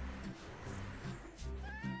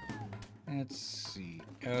 Let's see.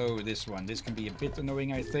 Oh, this one. This can be a bit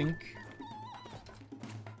annoying, I think.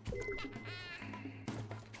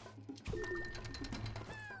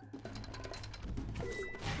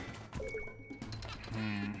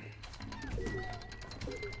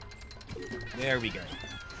 There we go.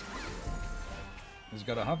 Just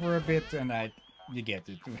gotta hover a bit and you get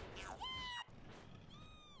it.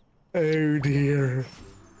 Oh dear.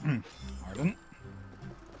 Pardon?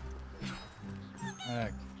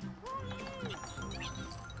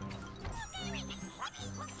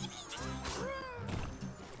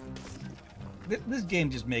 This game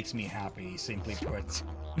just makes me happy, simply put.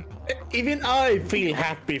 Even I feel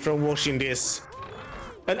happy from watching this.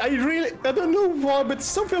 And I don't know why, but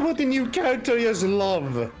something about the new character I just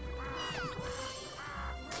love.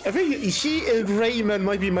 I think she and Rayman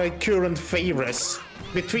might be my current favorites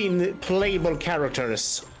between playable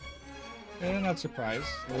characters. Not surprised.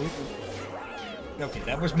 Okay,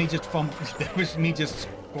 that was me just that was me just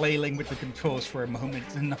flailing with the controls for a moment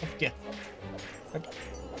and not get.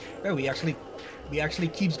 Oh, he actually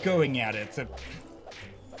keeps going at it.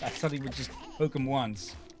 I thought he would just poke him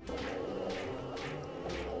once.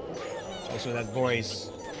 Also, that voice.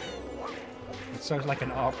 It sounds like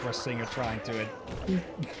an opera singer trying to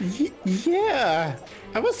it. Yeah!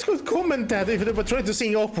 I was going to comment that if they were trying to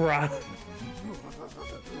sing opera.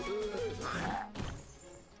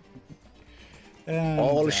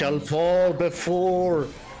 All shall fall before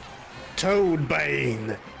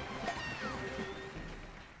Toadbane.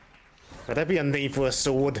 Would that be a name for a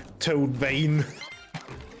sword? Toadbane.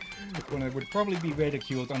 Well, it would probably be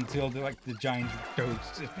ridiculed until the giant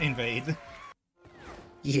toads invade.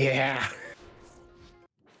 Yeah.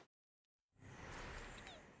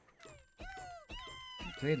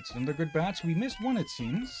 Okay, it's another good batch. We missed one, it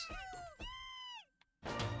seems.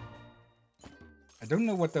 I don't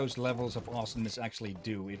know what those levels of awesomeness actually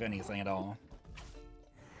do, if anything at all.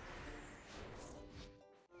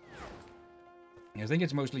 I think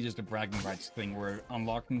it's mostly just a bragging rights thing, or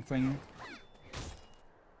unlocking thing.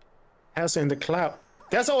 As in the cloud.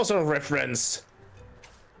 That's also a reference.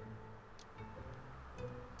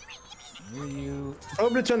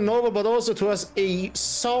 Probably to a novel, but also to us a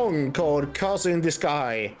song called Castle in the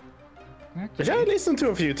Sky. Okay. Which I listened to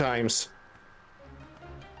a few times.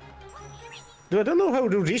 I don't know how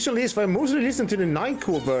the original is, but I mostly listen to the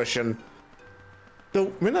Nightcore version. Though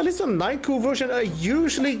when I listen to the Nightcore version, I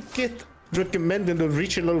usually get recommended the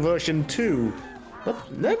original version too.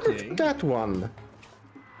 But never that one.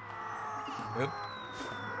 Yep.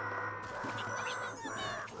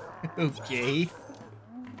 Okay.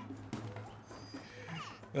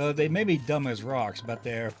 Well, they may be dumb as rocks, but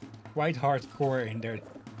they're quite hardcore in their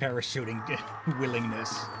parachuting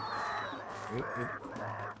willingness.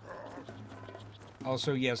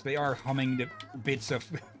 Also, yes, they are humming the bits of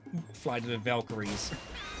Flight of the Valkyries.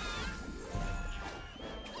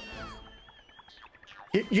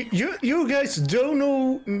 You guys don't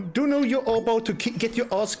know you're about to get your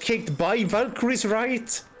ass kicked by Valkyries,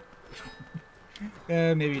 right?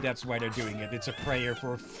 Maybe that's why they're doing it. It's a prayer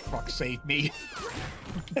for fuck save me.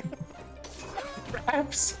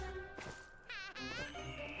 Perhaps.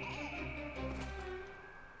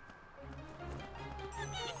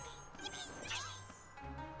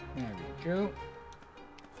 There we go.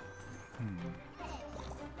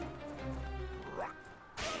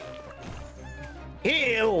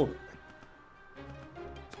 Heal!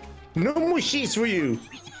 No more cheese for you!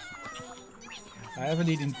 I haven't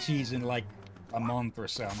eaten cheese in like a month or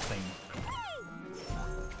something.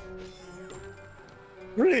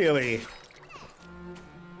 Really?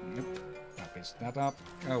 Yep. I pissed that up.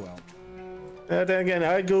 Oh well. Then again,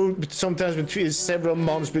 I go sometimes between several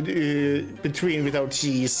months between without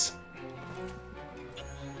cheese.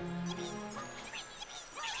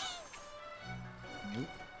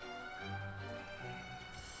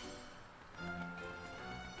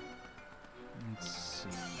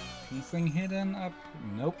 Anything hidden up?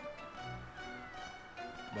 Nope.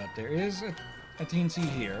 But there is a TNT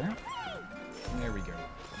here. There we go.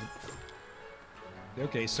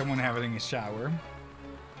 Okay, someone having a shower.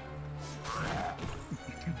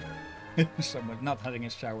 Someone not having a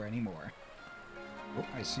shower anymore. Oh,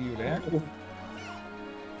 I see you there.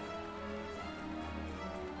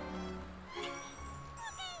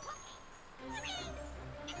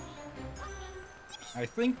 I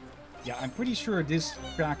think, yeah, I'm pretty sure this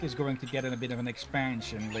track is going to get a bit of an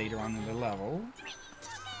expansion later on in the level.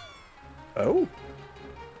 Oh.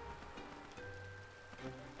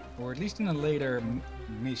 Or at least in a later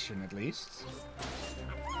mission, at least.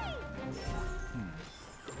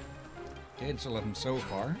 Okay, it's 11 so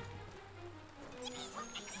far.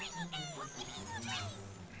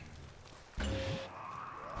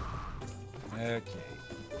 Okay.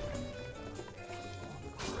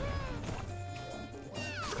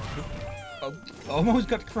 Oh, almost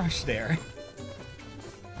got crushed there.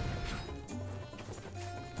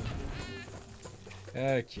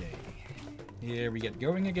 Okay. Here we get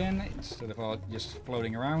going again, instead of all just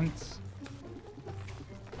floating around.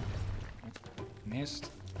 Missed.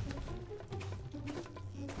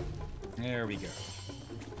 There we go.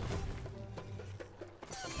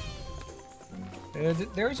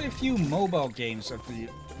 There's a few mobile games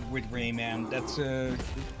with Rayman that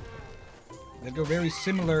go very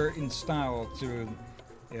similar in style to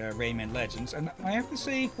Rayman Legends, and I have to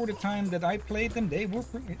say, for the time that I played them, they were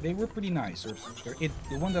pretty nice. The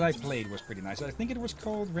one that I played was pretty nice. I think it was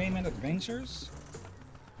called Rayman Adventures.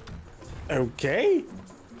 Okay.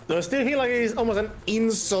 So I still feel like it's almost an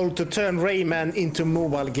insult to turn Rayman into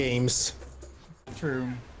mobile games. True.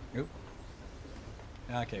 Oop.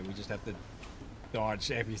 Okay, we just have to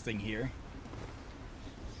dodge everything here.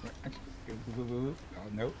 Oh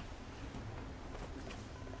no.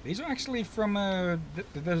 These are actually from the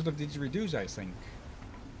Desert of Didgeridoos, I think.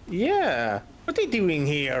 Yeah. What are they doing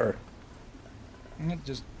here?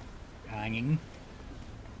 Just hanging.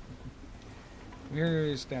 Where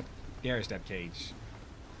is that? There's that cage.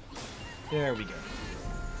 There we go.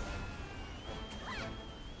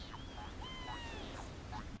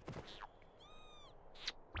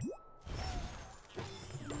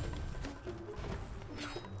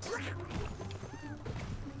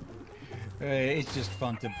 It's just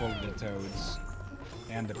fun to bully the toads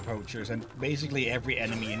and the poachers and basically every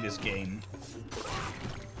enemy in this game.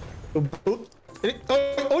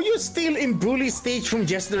 Are you still in bully stage from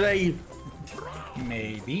yesterday?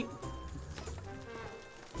 Maybe.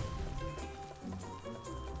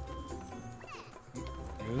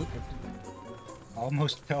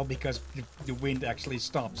 Almost fell because the wind actually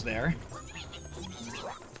stops there.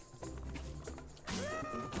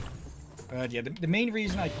 Yeah, the main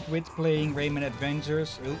reason I quit playing Rayman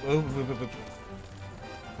Adventures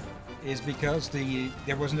is because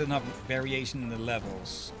there wasn't enough variation in the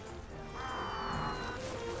levels.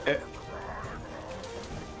 It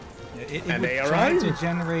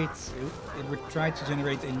would try to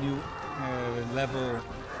generate a new level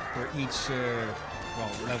for each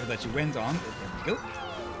level that you went on. There we go.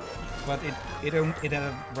 But it had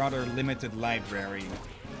a rather limited library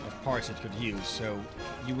of parts it could use, so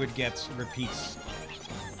you would get repeats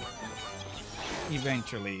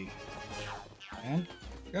eventually. And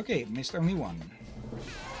okay, missed only one.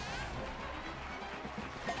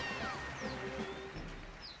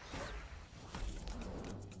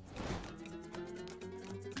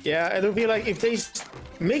 Yeah, I don't feel like if they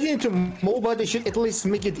make it into mobile, they should at least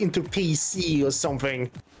make it into PC or something.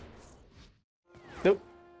 No,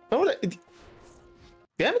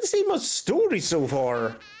 they haven't seen much story so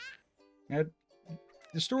far.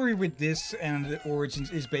 The story with this and the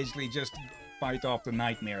Origins is basically just fight off the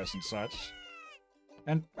nightmares and such.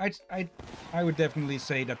 And I would definitely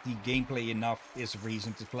say that the gameplay enough is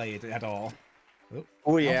reason to play it at all.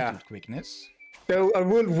 Oh yeah. Quickness. So I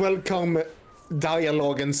would welcome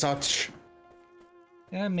dialogue and such.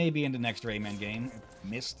 Yeah, maybe in the next Rayman game.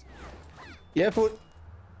 Missed. Yeah, but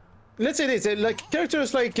let's say this, like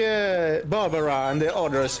characters like Barbara and the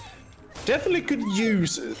others definitely could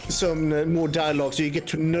use some more dialogue so you get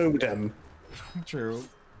to know them. True,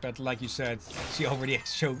 but like you said, they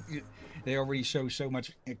already show so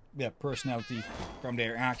much personality from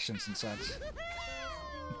their actions and such.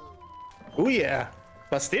 Oh yeah,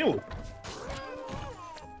 but still.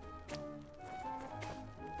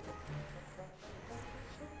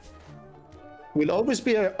 Will always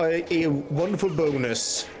be a wonderful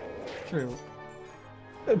bonus. True.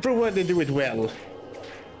 Provided they do it well.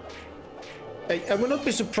 I will not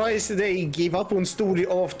be surprised if they gave up on story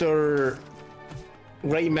after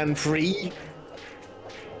Rayman 3.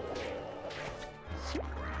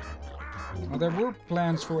 Well, there were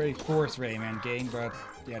plans for a fourth Rayman game, but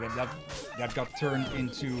yeah, that got turned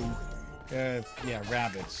into yeah,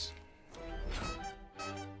 rabbits.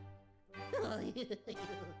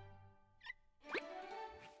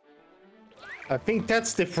 I think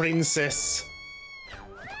that's the princess.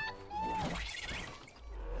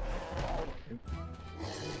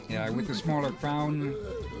 Yeah, with the smaller crown.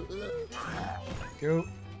 Go.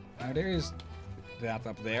 Now there is that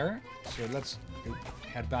up there. So let's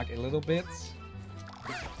head back a little bit.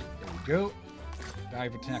 There we go.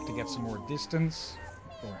 Dive attack to get some more distance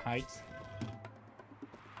or height.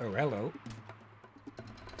 Oh, hello.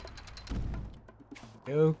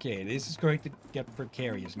 Okay, this is going to get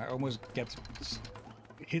precarious, and I almost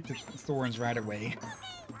hit the thorns right away.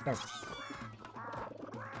 Oh.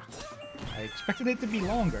 I expected it to be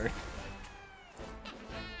longer.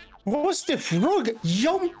 Was the frog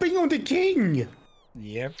jumping on the king?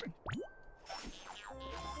 Yep.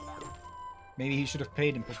 Maybe he should have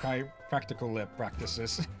paid him for practical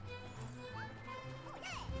practices.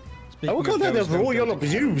 I would call that a royal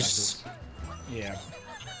abuse. Yeah.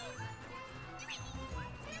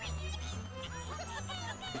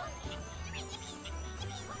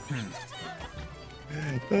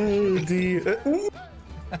 Oh dear.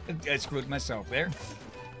 I screwed myself there.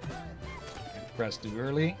 Pressed too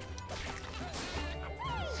early.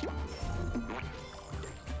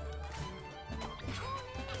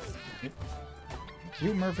 Yep. Thank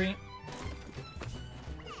you, Murphy.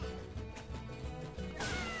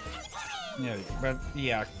 Yeah, but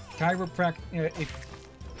yeah, chiropractic.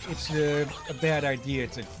 It's a bad idea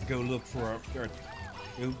to go look for a.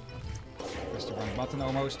 Ooh, pressed the wrong button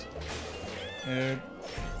almost.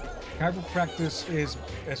 Chiropractic is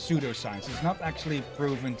a pseudoscience. It's not actually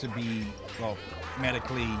proven to be, well,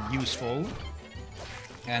 medically useful.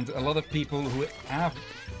 And a lot of people who have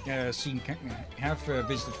visited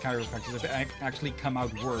chiropractors have actually come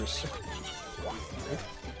out worse.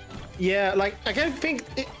 Yeah, like I don't think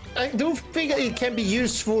it can be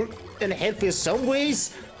useful and helpful in some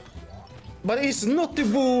ways, but it's not the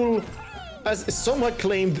rule, as some have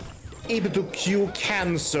claimed, able to cure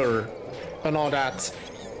cancer and all that.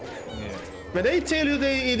 Yeah. When they tell you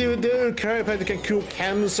the chiropractor can cure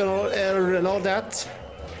cancer and all that,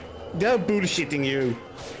 they're bullshitting you.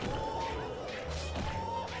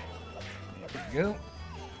 There we go.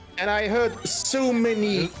 And I heard so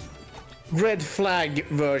many red flag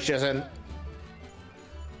versions, and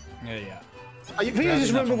Yeah. I think I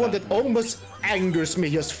just remember one that almost angers me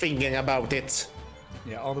just thinking about it.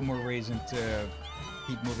 Yeah, all the more reason to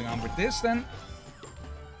keep moving on with this then.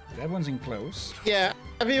 That one's in close. Yeah,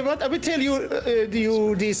 I mean, what I will tell you,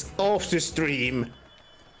 this after stream.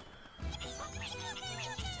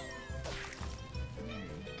 There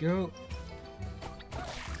you go.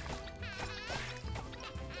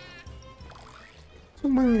 So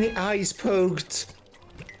many eyes poked.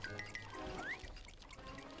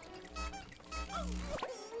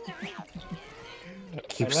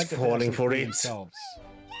 Keeps like falling for it. Themselves.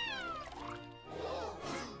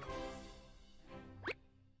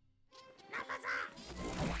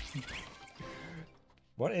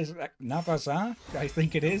 What is that? Napasa? I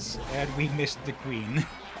think it is. And we missed the queen.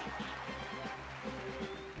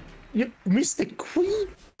 You missed the queen?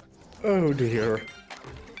 Oh dear.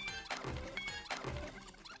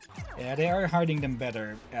 Yeah, they are hiding them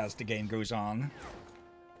better as the game goes on.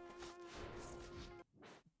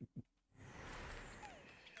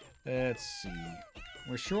 Let's see.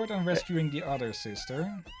 We're short on rescuing the other sister.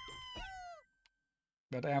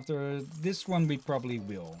 But after this one we probably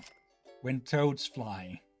will. When toads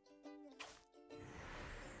fly.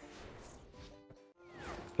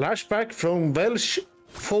 Flashback from Welsh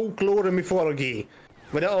folklore and mythology,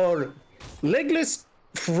 where there are legless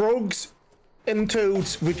frogs and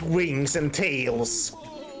toads with wings and tails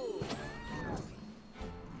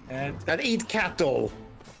that eat cattle.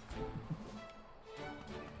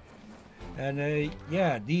 And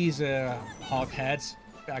yeah, these hotheads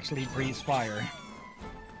actually breathe fire.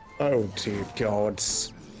 Oh dear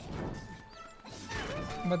gods.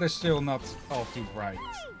 But they're still not all too bright.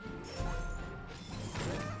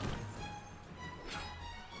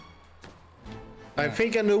 I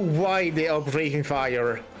think I know why they are breathing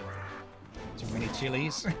fire. Too many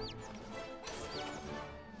chilies.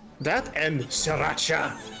 That and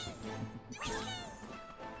sriracha.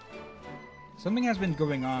 Something has been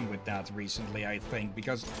going on with that recently, I think,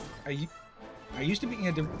 because I used to be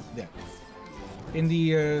in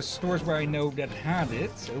the stores where I know that had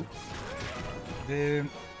it. So they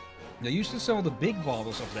used to sell the big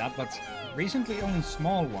bottles of that, but recently only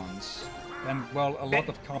small ones. And well, a lot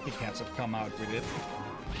of copycats have come out with it.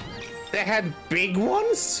 They had big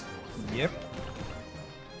ones? Yep.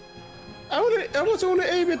 I was only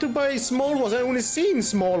able to buy small ones. I only seen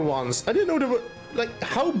small ones. I didn't know they were like.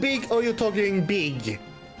 How big are you talking? Big?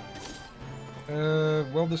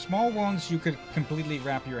 Well, the small ones you could completely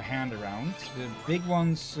wrap your hand around. The big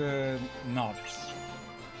ones, not.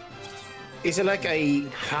 Is it like a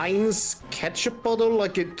Heinz ketchup bottle,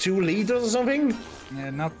 like a 2 liters or something?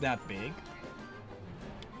 Not that big.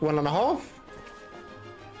 1.5?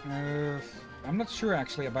 I'm not sure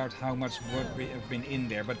actually about how much would have been in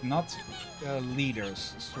there, but not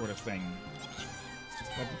liters sort of thing.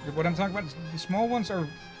 But what I'm talking about, the small ones are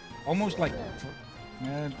almost like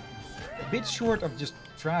a bit short of just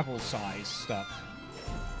travel size stuff.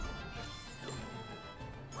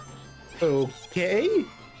 Okay.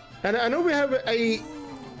 And I know we have a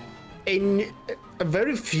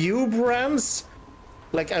very few brands,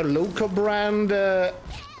 like a local brand and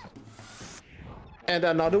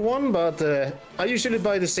another one, but I usually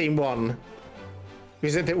buy the same one.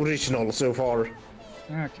 Is it the original so far?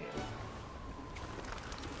 Okay.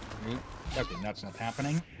 Okay, that's not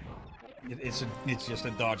happening. It's just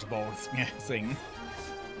a dodgeball thing.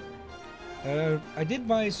 I did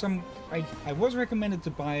buy some. I was recommended to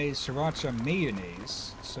buy sriracha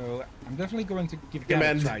mayonnaise, so I'm definitely going to give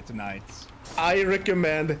that a try tonight. I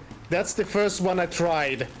recommend. That's the first one I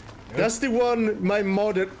tried. Yep. That's the one my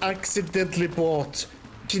mother accidentally bought.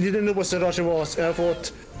 She didn't know what sriracha was. And I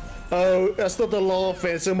thought, oh, I started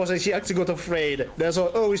laughing so much that she actually got afraid. That's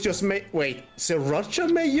all. Oh, it's just wait, sriracha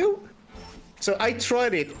mayo? So I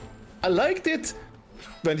tried it. I liked it.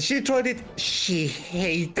 When she tried it, she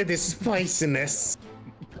hated the spiciness.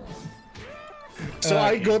 So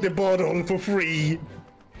I got the bottle for free.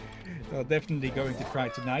 So definitely going to try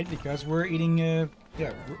tonight because we're eating.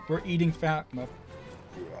 Yeah, we're eating fat.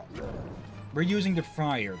 We're using the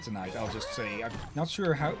fryer tonight. I'll just say. I'm not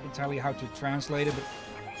sure entirely how to translate it,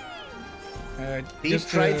 but deep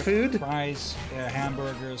fried food, fries,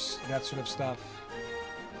 hamburgers, that sort of stuff.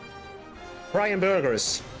 Frying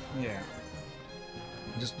burgers. Yeah.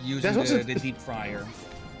 Just using the deep fryer.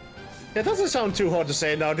 That doesn't sound too hard to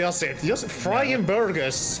say now, does it? Just frying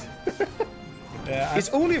burgers. It's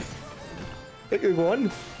only... Go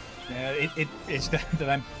on. It's that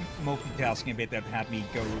I'm multitasking a bit that had me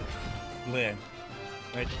go bleh.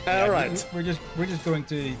 But, Alright. We're just going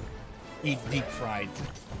to eat deep fried.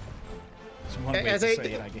 It's one way to say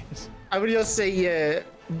it, I guess. I would just say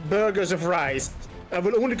burgers or fries. I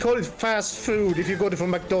will only call it fast food if you got it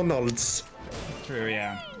from McDonald's. True,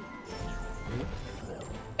 yeah.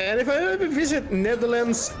 And if I ever visit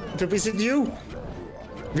Netherlands to visit you,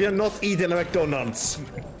 we are not eating at McDonald's.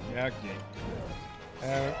 Okay.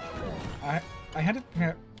 I had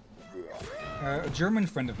a German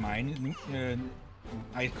friend of mine.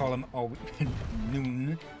 I call him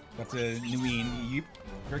Noon, but Nuin.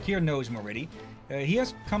 Rakir knows him already. He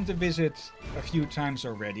has come to visit a few times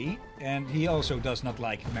already, and he also does not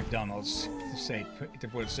like McDonald's, to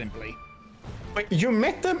put it simply. Wait, you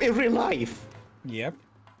met them in real life? Yep,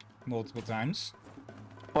 multiple times.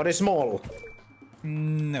 Are they small?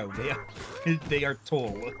 No, they are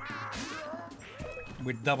tall.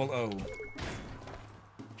 With double O.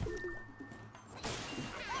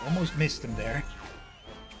 Almost missed him there.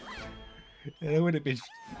 It would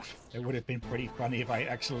have been pretty funny if I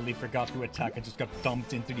accidentally forgot to attack and just got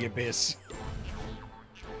dumped into the abyss.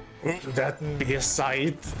 That'd be a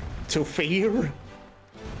sight to fear.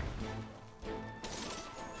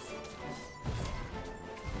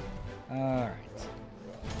 Alright.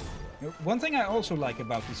 One thing I also like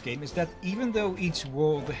about this game is that even though each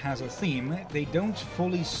world has a theme, they don't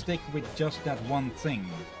fully stick with just that one thing.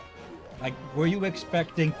 Like, were you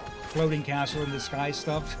expecting floating castle in the sky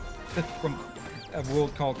stuff from a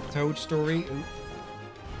world called Toad Story?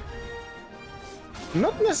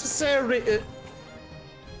 Not necessarily.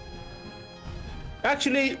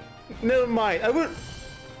 Actually, never mind. I would.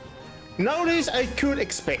 Nowadays, I could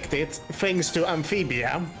expect it thanks to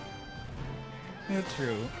Amphibia. Yeah,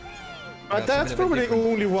 true. But that's probably the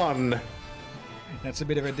only one. That's a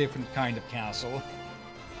bit of a different kind of castle.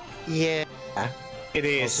 Yeah, it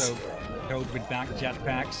is. Also, Toad with back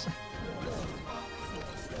jetpacks.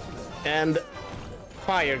 And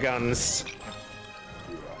fire guns.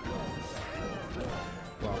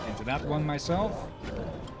 Well, into that one myself.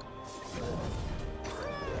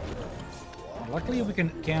 Luckily, we can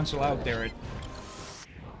cancel out their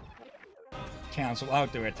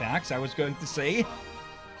attacks. I was going to say.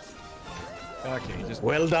 Okay, just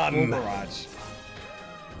well done. Barrage.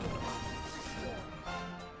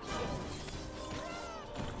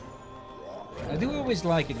 I do always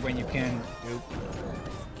like it when you can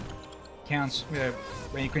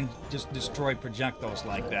when you can just destroy projectiles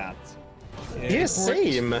like that. Yes,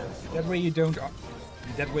 same. That way you don't.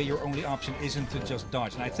 That way your only option isn't to just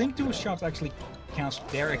dodge. And I think 2 shots actually cancel.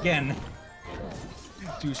 There again.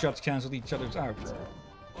 2 shots cancel each other's out.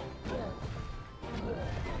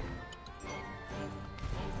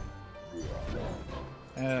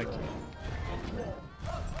 Okay.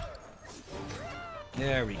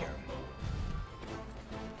 There we go.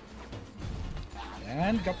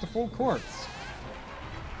 And got the full quartz.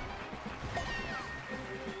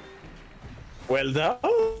 Well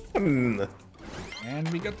done. And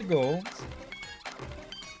we got the gold.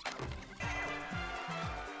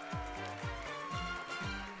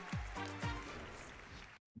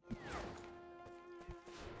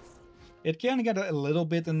 It can get a little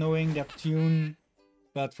bit annoying, that tune,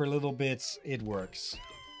 but for little bits, it works.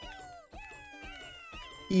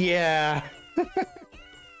 Yeah.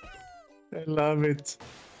 I love it.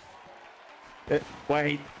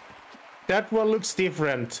 Wait. That one looks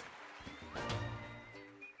different.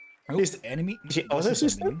 Oh, Is enemy? the other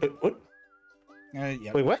sister? What?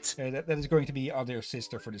 Yeah. Wait, what? That is going to be other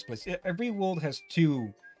sister for this place. Every world has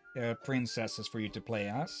 2 princesses for you to play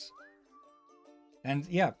as. And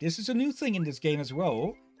yeah, this is a new thing in this game as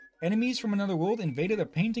well. Enemies from another world invaded a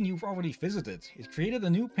painting you've already visited. It created a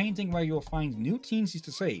new painting where you'll find new teensies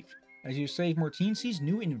to save. As you save more teensies,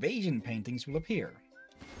 new invasion paintings will appear.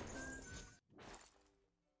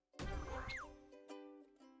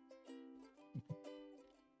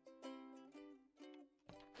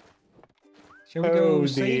 Shall we go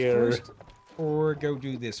save first, or go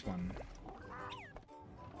do this one?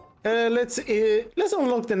 Let's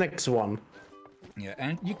unlock the next one. Yeah,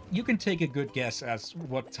 and you can take a good guess as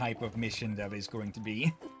what type of mission that is going to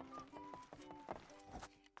be.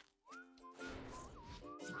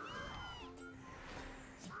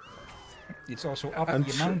 It's also up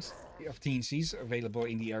the amount of teensies available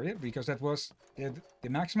in the area, because that was the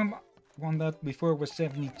maximum one that before was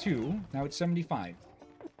 72, now it's 75.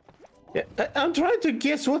 Yeah, I'm trying to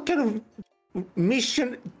guess what kind of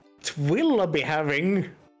mission will I be having.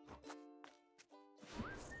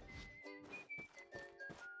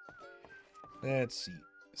 Let's see.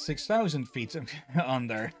 6,000 feet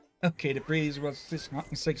under. Okay, the previous was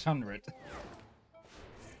 600.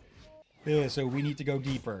 Yeah, so we need to go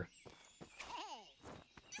deeper.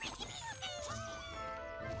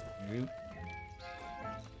 Oop.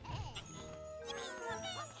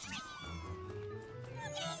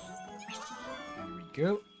 There we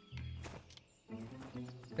go.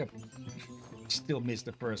 Yep. Still missed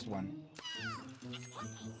the first one.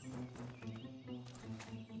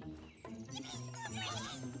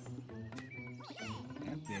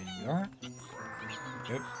 And there you are.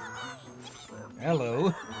 Yep.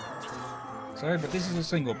 Hello. Sorry, but this is a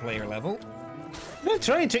single player level. They're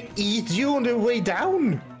trying to eat you on the way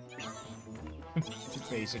down.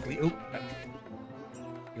 Basically. Oh.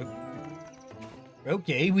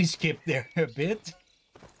 Okay, we skipped there a bit.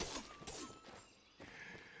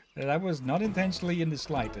 That was not intentionally in the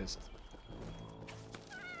slightest.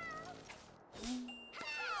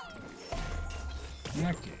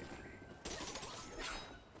 Okay.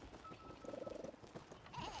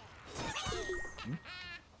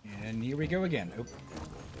 And here we go again. Oh.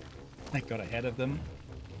 I got ahead of them.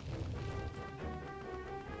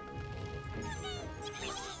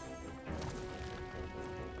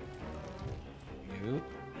 Nope.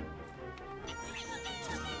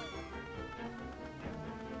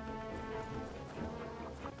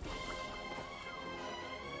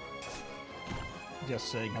 Just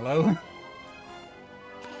saying hello.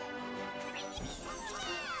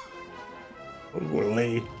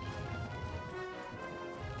 Holy.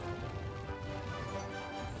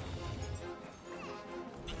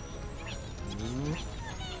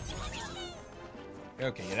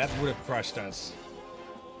 Okay, that would have crushed us.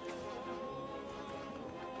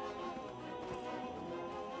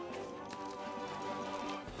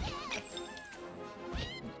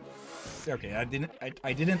 Okay, I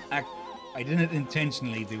didn't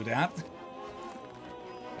intentionally do that.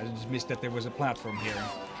 I just missed that there was a platform here.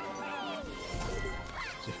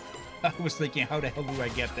 So, I was thinking, how the hell do I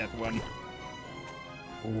get that one?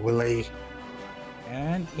 Holy.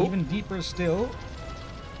 And even deeper still.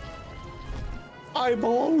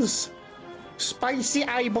 Eyeballs! Spicy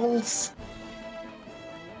eyeballs!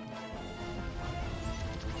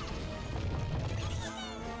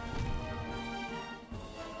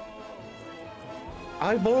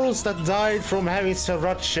 Eyeballs that died from having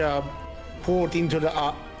sriracha poured into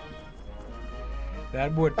the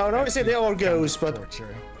That would... Oh, no, I said they are ghosts, but...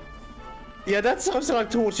 Torture. Yeah, that sounds like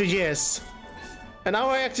torture, yes. And now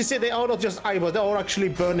I actually say they are not just eyeballs, they are actually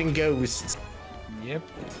burning ghosts. Yep.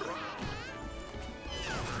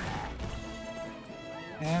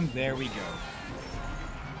 And there we go.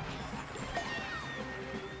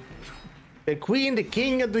 The queen, the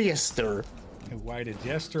king, and the jester. Why the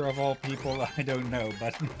jester of all people, I don't know,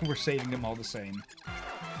 but we're saving them all the same.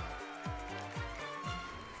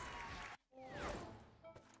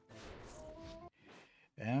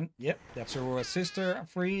 And, yep, that's Aurora's sister,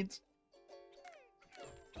 freed.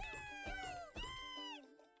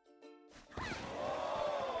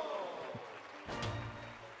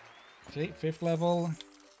 Okay, 5th level.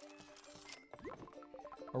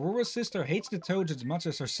 Aurora's sister hates the toads as much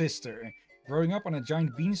as her sister. Growing up on a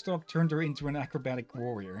giant beanstalk turned her into an acrobatic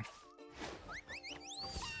warrior.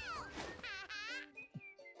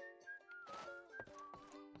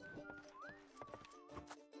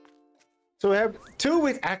 So we have 2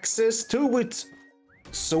 with axes, 2 with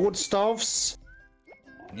sword staffs.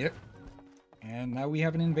 Yep. And now we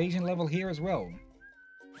have an invasion level here as well.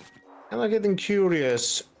 And I'm getting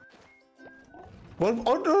curious. What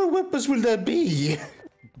other weapons will there be?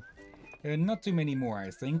 Not too many more,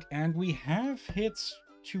 I think. And we have hit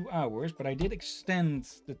 2 hours, but I did extend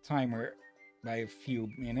the timer by a few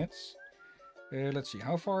minutes. Let's see,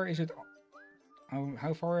 how far is it?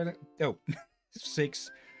 How far? Oh,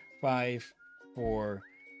 6, 5, 4,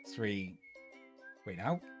 3. Wait,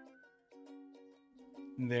 how?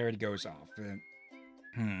 There it goes off.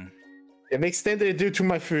 It extended it due to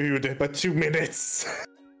my food, but 2 minutes.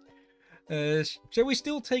 Shall we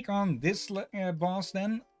still take on this boss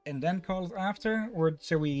then, and then call it after? Or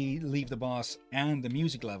shall we leave the boss and the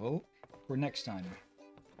music level for next time?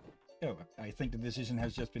 Oh, I think the decision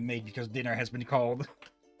has just been made because dinner has been called.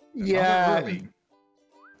 Yeah.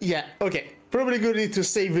 Yeah, okay. Probably gonna need to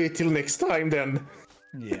save it till next time then.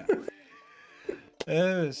 Yeah.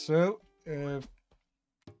 Let's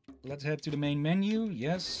head to the main menu.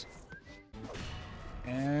 Yes.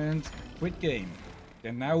 And quit game.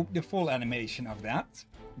 And now the full animation of that.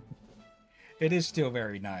 It is still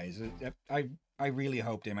very nice. I really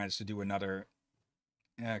hope they manage to do another.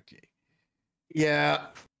 Okay. Yeah,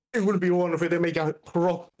 it would be wonderful if they make a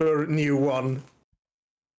proper new one.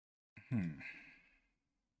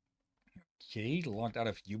 Okay, logged out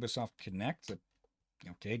of Ubisoft Connect.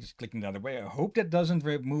 Okay, just clicking the other way. I hope that doesn't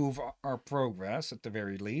remove our progress at the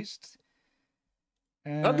very least.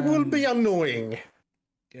 That will be annoying.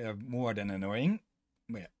 More than annoying.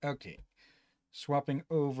 Yeah, okay. Swapping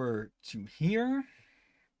over to here.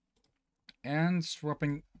 And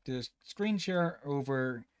swapping the screen share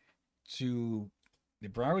over to the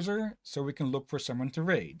browser so we can look for someone to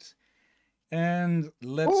raid. And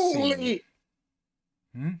let's see.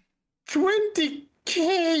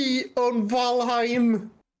 20k on Valheim.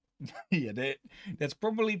 Yeah, that's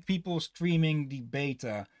probably people streaming the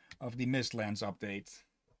beta of the Mistlands update.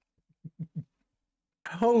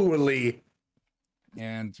 Holy.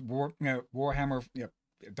 And Warhammer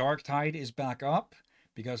Dark Tide is back up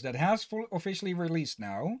because that has officially released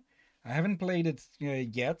now. I haven't played it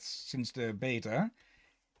yet since the beta.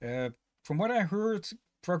 From what I heard,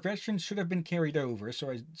 progression should have been carried over,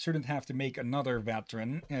 so I shouldn't have to make another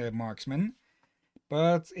veteran marksman.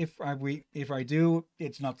 But if I do,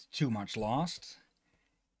 it's not too much lost.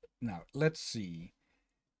 Now, let's see.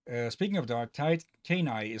 Speaking of Dark Tide,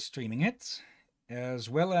 Kenai is streaming it, as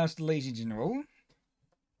well as the Lazy General.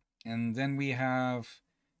 And then we have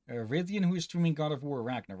Rayman, who is streaming God of War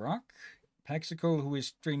Ragnarok. Pexicle, who is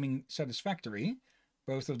streaming Satisfactory.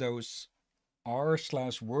 Both of those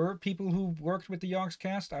are/were people who worked with the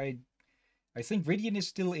Yogscast. I think Rayman is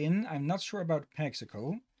still in. I'm not sure about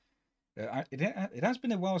Pexicle. It has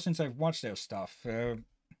been a while since I've watched their stuff.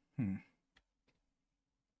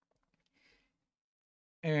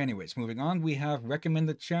 Anyways, moving on, we have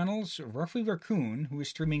recommended channels. Ruffy Raccoon, who is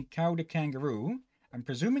streaming Cow the Kangaroo. I'm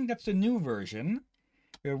presuming that's the new version.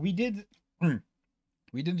 We did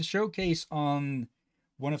a showcase on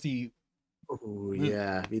one of the... Oh,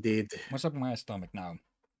 yeah, we did. What's up in my stomach now?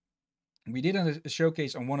 We did a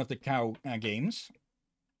showcase on one of the Cow games.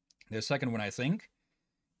 The second one, I think.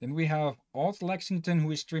 Then we have Alt Lexington,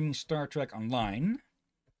 who is streaming Star Trek Online.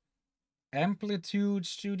 Amplitude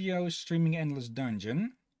Studios streaming Endless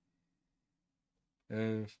Dungeon.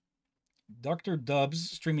 Dr. Dubs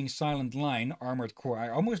streaming Silent Line Armored Core. I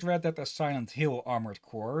almost read that as Silent Hill Armored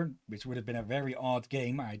Core, which would have been a very odd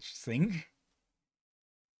game, I think.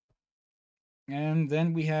 And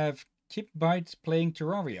then we have Kip Byte playing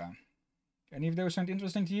Terraria. Any of those sound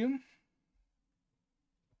interesting to you?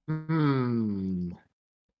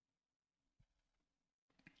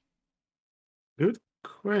 Good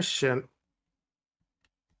question.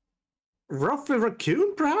 Ruffy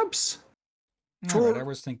Raccoon, perhaps? Alright, I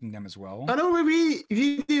was thinking them as well. I know maybe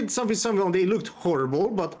you did something, they looked horrible,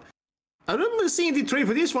 but I remember seeing the trailer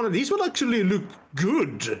for this one, and this one actually looked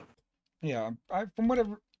good. Yeah, from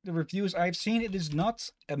whatever the reviews I've seen, it is not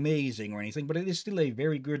amazing or anything, but it is still a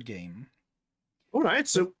very good game. Alright,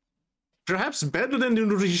 so perhaps better than the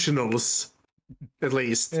originals, at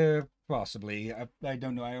least. Possibly. I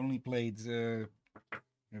don't know. I only played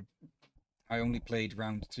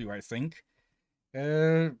round 2, I think.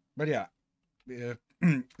 But yeah.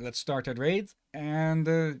 Let's start that raid.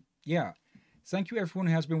 And yeah. Thank you everyone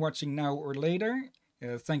who has been watching now or later.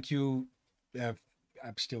 Thank you. I've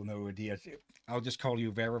still no idea. I'll just call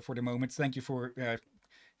you Vera for the moment. Thank you for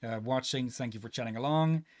watching. Thank you for chatting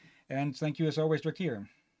along. And thank you as always, Drakir.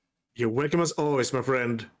 You're welcome as always, my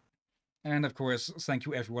friend. And of course, thank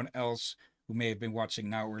you everyone else who may have been watching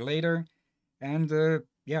now or later. And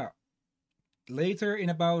yeah, later in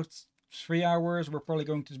about 3 hours, we're probably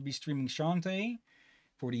going to be streaming Shantae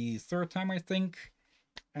for the 3rd time, I think.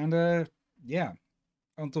 And yeah,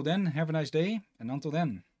 until then, have a nice day. And until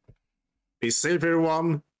then, be safe,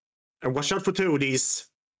 everyone, and watch out for toadies.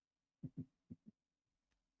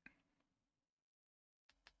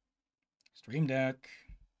 Stream Deck.